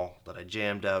wall that I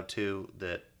jammed out to,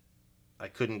 that I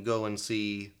couldn't go and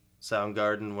see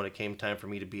Soundgarden when it came time for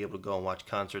me to be able to go and watch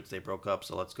concerts. They broke up,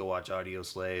 so let's go watch Audio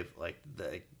Slave. Like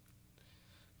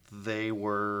they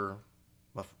were,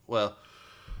 well,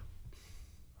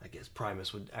 I guess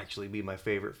Primus would actually be my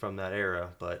favorite from that era,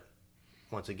 but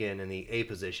once again, in the A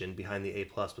position, behind the A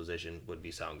plus position, would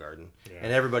be Soundgarden, Yeah.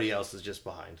 and everybody else is just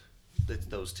behind. It's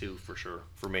those two for sure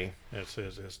for me. It's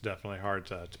definitely hard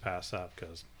to pass up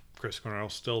because Chris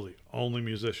Cornell's still the only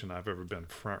musician I've ever been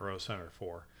front row center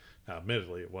for. Now,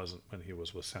 admittedly, it wasn't when he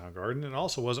was with Soundgarden. It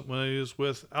also wasn't when he was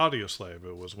with Audioslave.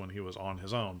 It was when he was on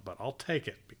his own. But I'll take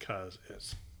it because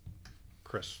it's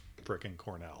Chris frickin'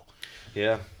 Cornell.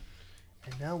 Yeah.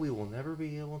 And now we will never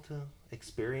be able to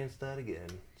experience that again.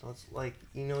 So it's like,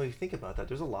 you think about that.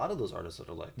 There's a lot of those artists that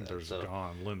are like that. There's so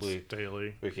gone. Lynn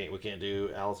Staley. we can't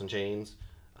do Alice in Chains.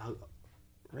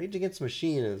 Rage Against the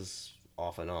Machine is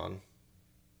off and on.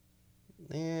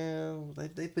 Yeah,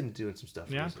 they've been doing some stuff.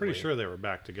 Yeah, recently. I'm pretty sure they were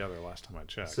back together last time I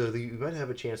checked. So you might have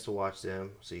a chance to watch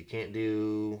them. So you can't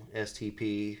do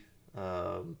STP.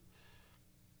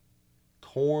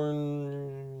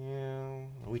 Korn,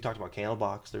 yeah. We talked about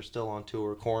Candlebox. They're still on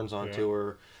tour. Korn's on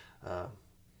tour.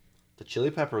 The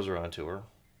Chili Peppers are on tour.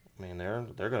 I mean, they're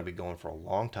going to be going for a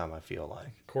long time, I feel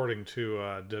like. According to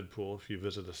Deadpool, if you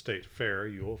visit a state fair,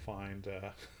 you will find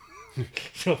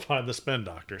you'll find the Spin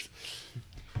Doctors.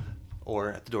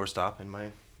 Or at the doorstop in my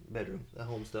bedroom at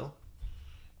home still.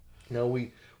 No,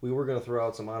 we were going to throw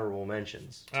out some honorable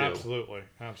mentions, too. Absolutely.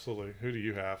 Who do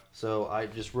you have? So I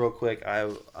just real quick, I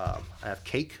have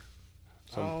Cake.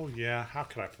 Oh yeah, how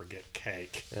could I forget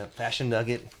Cake? Yeah, Fashion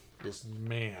Nugget. Just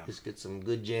get some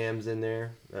good jams in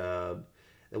there. That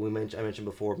I mentioned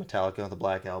before, Metallica, the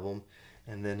Black Album,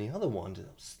 and then the other one to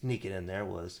sneak it in there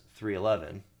was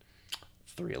 311.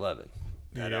 311.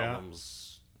 That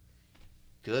album's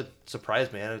good.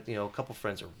 Surprised me. A couple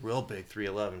friends are real big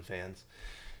 311 fans.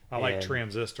 I like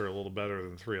Transistor a little better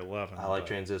than 311. I like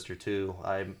Transistor too.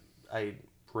 I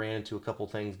ran into a couple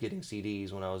things getting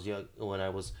CDs when I was young. When I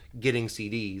was getting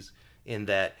CDs, in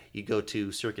that you go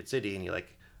to Circuit City and you're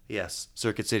like, yes,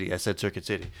 Circuit City. I said Circuit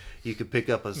City. You could pick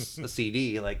up a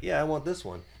CD. You're like, yeah, I want this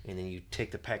one, and then you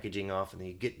take the packaging off and then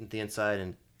you get the inside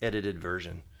and edited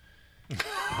version.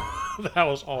 That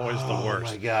was always the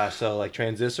worst. Oh my gosh! So like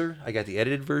Transistor, I got the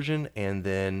edited version, and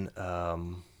then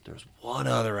there's one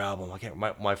other album. I can't.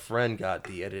 My friend got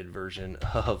the edited version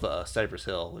of Cypress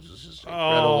Hill, which is just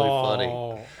incredibly funny.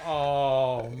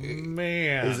 Oh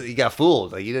man! He got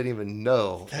fooled. Like, he didn't even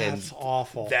know. That's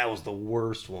awful. That was the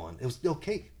worst one. It was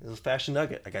okay. It was Fashion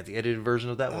Nugget. I got the edited version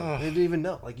of that one. I didn't even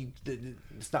know. Like,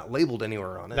 it's not labeled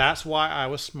anywhere on it. That's why I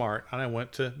was smart and I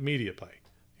went to Media Play.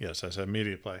 Yes, I said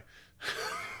Media Play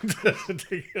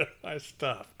to get my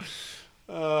stuff.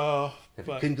 If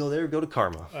you couldn't go there, go to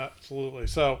Karma. Absolutely.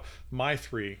 So my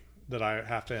three that I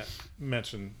have to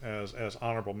mention as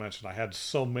honorable mention, I had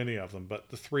so many of them, but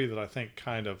the three that I think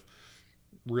kind of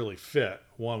really fit,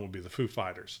 one would be the Foo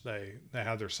Fighters. They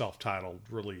had their self-titled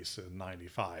release in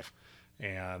 '95,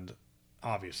 and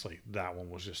obviously that one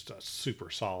was just a super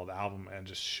solid album and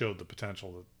just showed the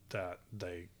potential that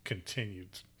they continued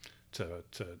to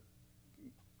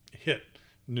hit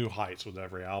new heights with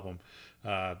every album.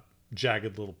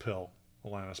 Jagged Little Pill,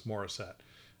 Alanis Morissette.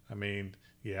 I mean,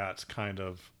 yeah, it's kind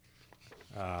of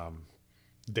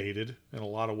dated in a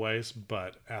lot of ways,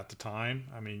 but at the time,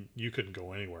 I mean, you couldn't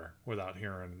go anywhere without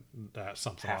hearing that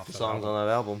something Half off the that songs album. on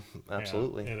that album.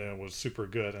 Absolutely. And it was super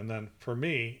good. And then for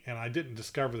me, and I didn't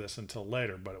discover this until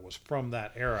later, but it was from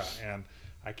that era, and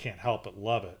I can't help but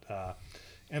love it.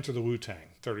 Enter the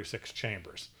Wu-Tang, 36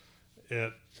 Chambers.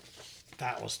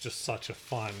 That was just such a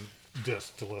fun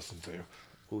disc to listen to.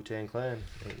 Wu-Tang Clan.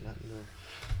 Ain't nothing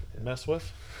to Mess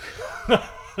with?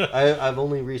 I've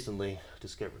only recently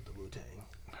discovered the Wu-Tang.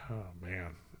 Oh,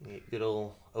 man. Good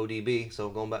old ODB. So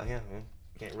going back,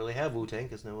 can't really have Wu-Tang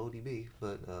because no ODB.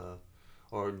 But,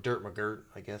 or Dirt McGirt,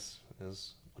 I guess,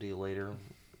 is what he later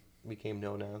became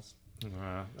known as.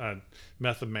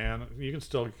 Method Man. You can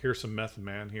still hear some Method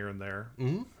Man here and there.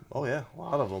 Mm-hmm. Oh, yeah. A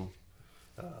lot of them.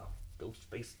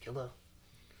 Ghostface Killer.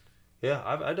 Yeah,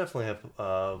 I definitely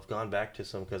have gone back to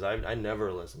some because I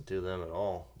never listened to them at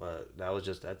all. But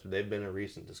they've been a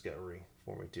recent discovery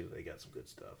for me too. They got some good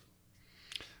stuff.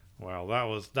 Well, that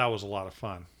was a lot of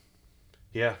fun.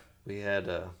 Yeah, we had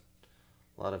a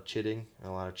lot of chitting and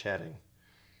a lot of chatting.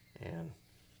 And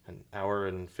an hour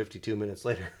and 52 minutes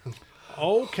later.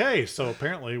 Okay, so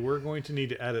apparently we're going to need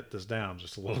to edit this down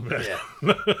just a little bit.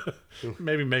 Yeah.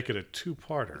 Maybe make it a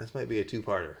two-parter. This might be a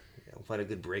two-parter. Yeah, we'll find a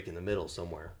good break in the middle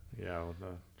somewhere. Yeah.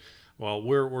 Well,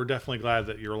 we're definitely glad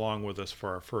that you're along with us for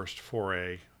our first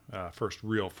first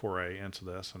real foray into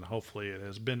this, and hopefully it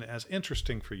has been as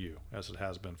interesting for you as it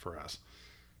has been for us.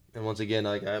 And once again,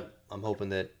 like I'm hoping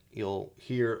that you'll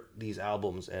hear these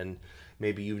albums and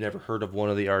maybe you've never heard of one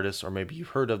of the artists, or maybe you've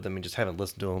heard of them and just haven't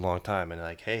listened to them in a long time. And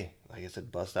like, hey, like I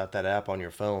said, bust out that app on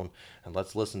your phone and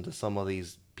let's listen to some of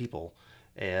these people.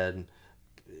 And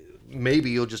maybe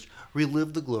you'll just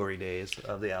relive the glory days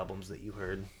of the albums that you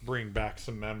heard. Bring back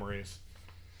some memories.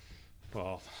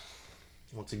 Well,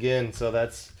 once again, so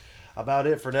that's about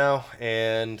it for now.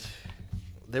 And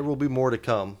there will be more to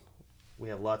come. We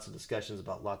have lots of discussions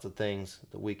about lots of things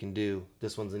that we can do.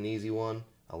 This one's an easy one,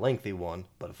 a lengthy one,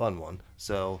 but a fun one.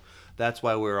 So that's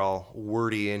why we're all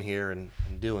wordy in here and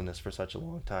doing this for such a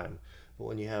long time. But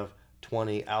when you have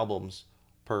 20 albums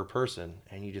per person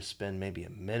and you just spend maybe a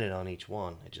minute on each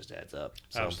one, it just adds up.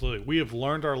 So, absolutely. We have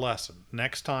learned our lesson.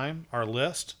 Next time, our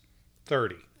list,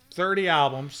 30. 30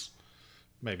 albums.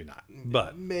 Maybe not,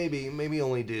 but maybe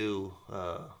only do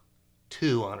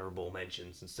 2 honorable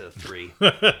mentions instead of 3.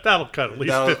 That'll cut at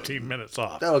least 15 minutes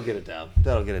off. That'll get it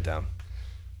down.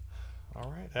 All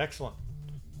right, excellent.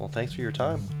 Well, thanks for your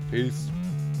time. Peace.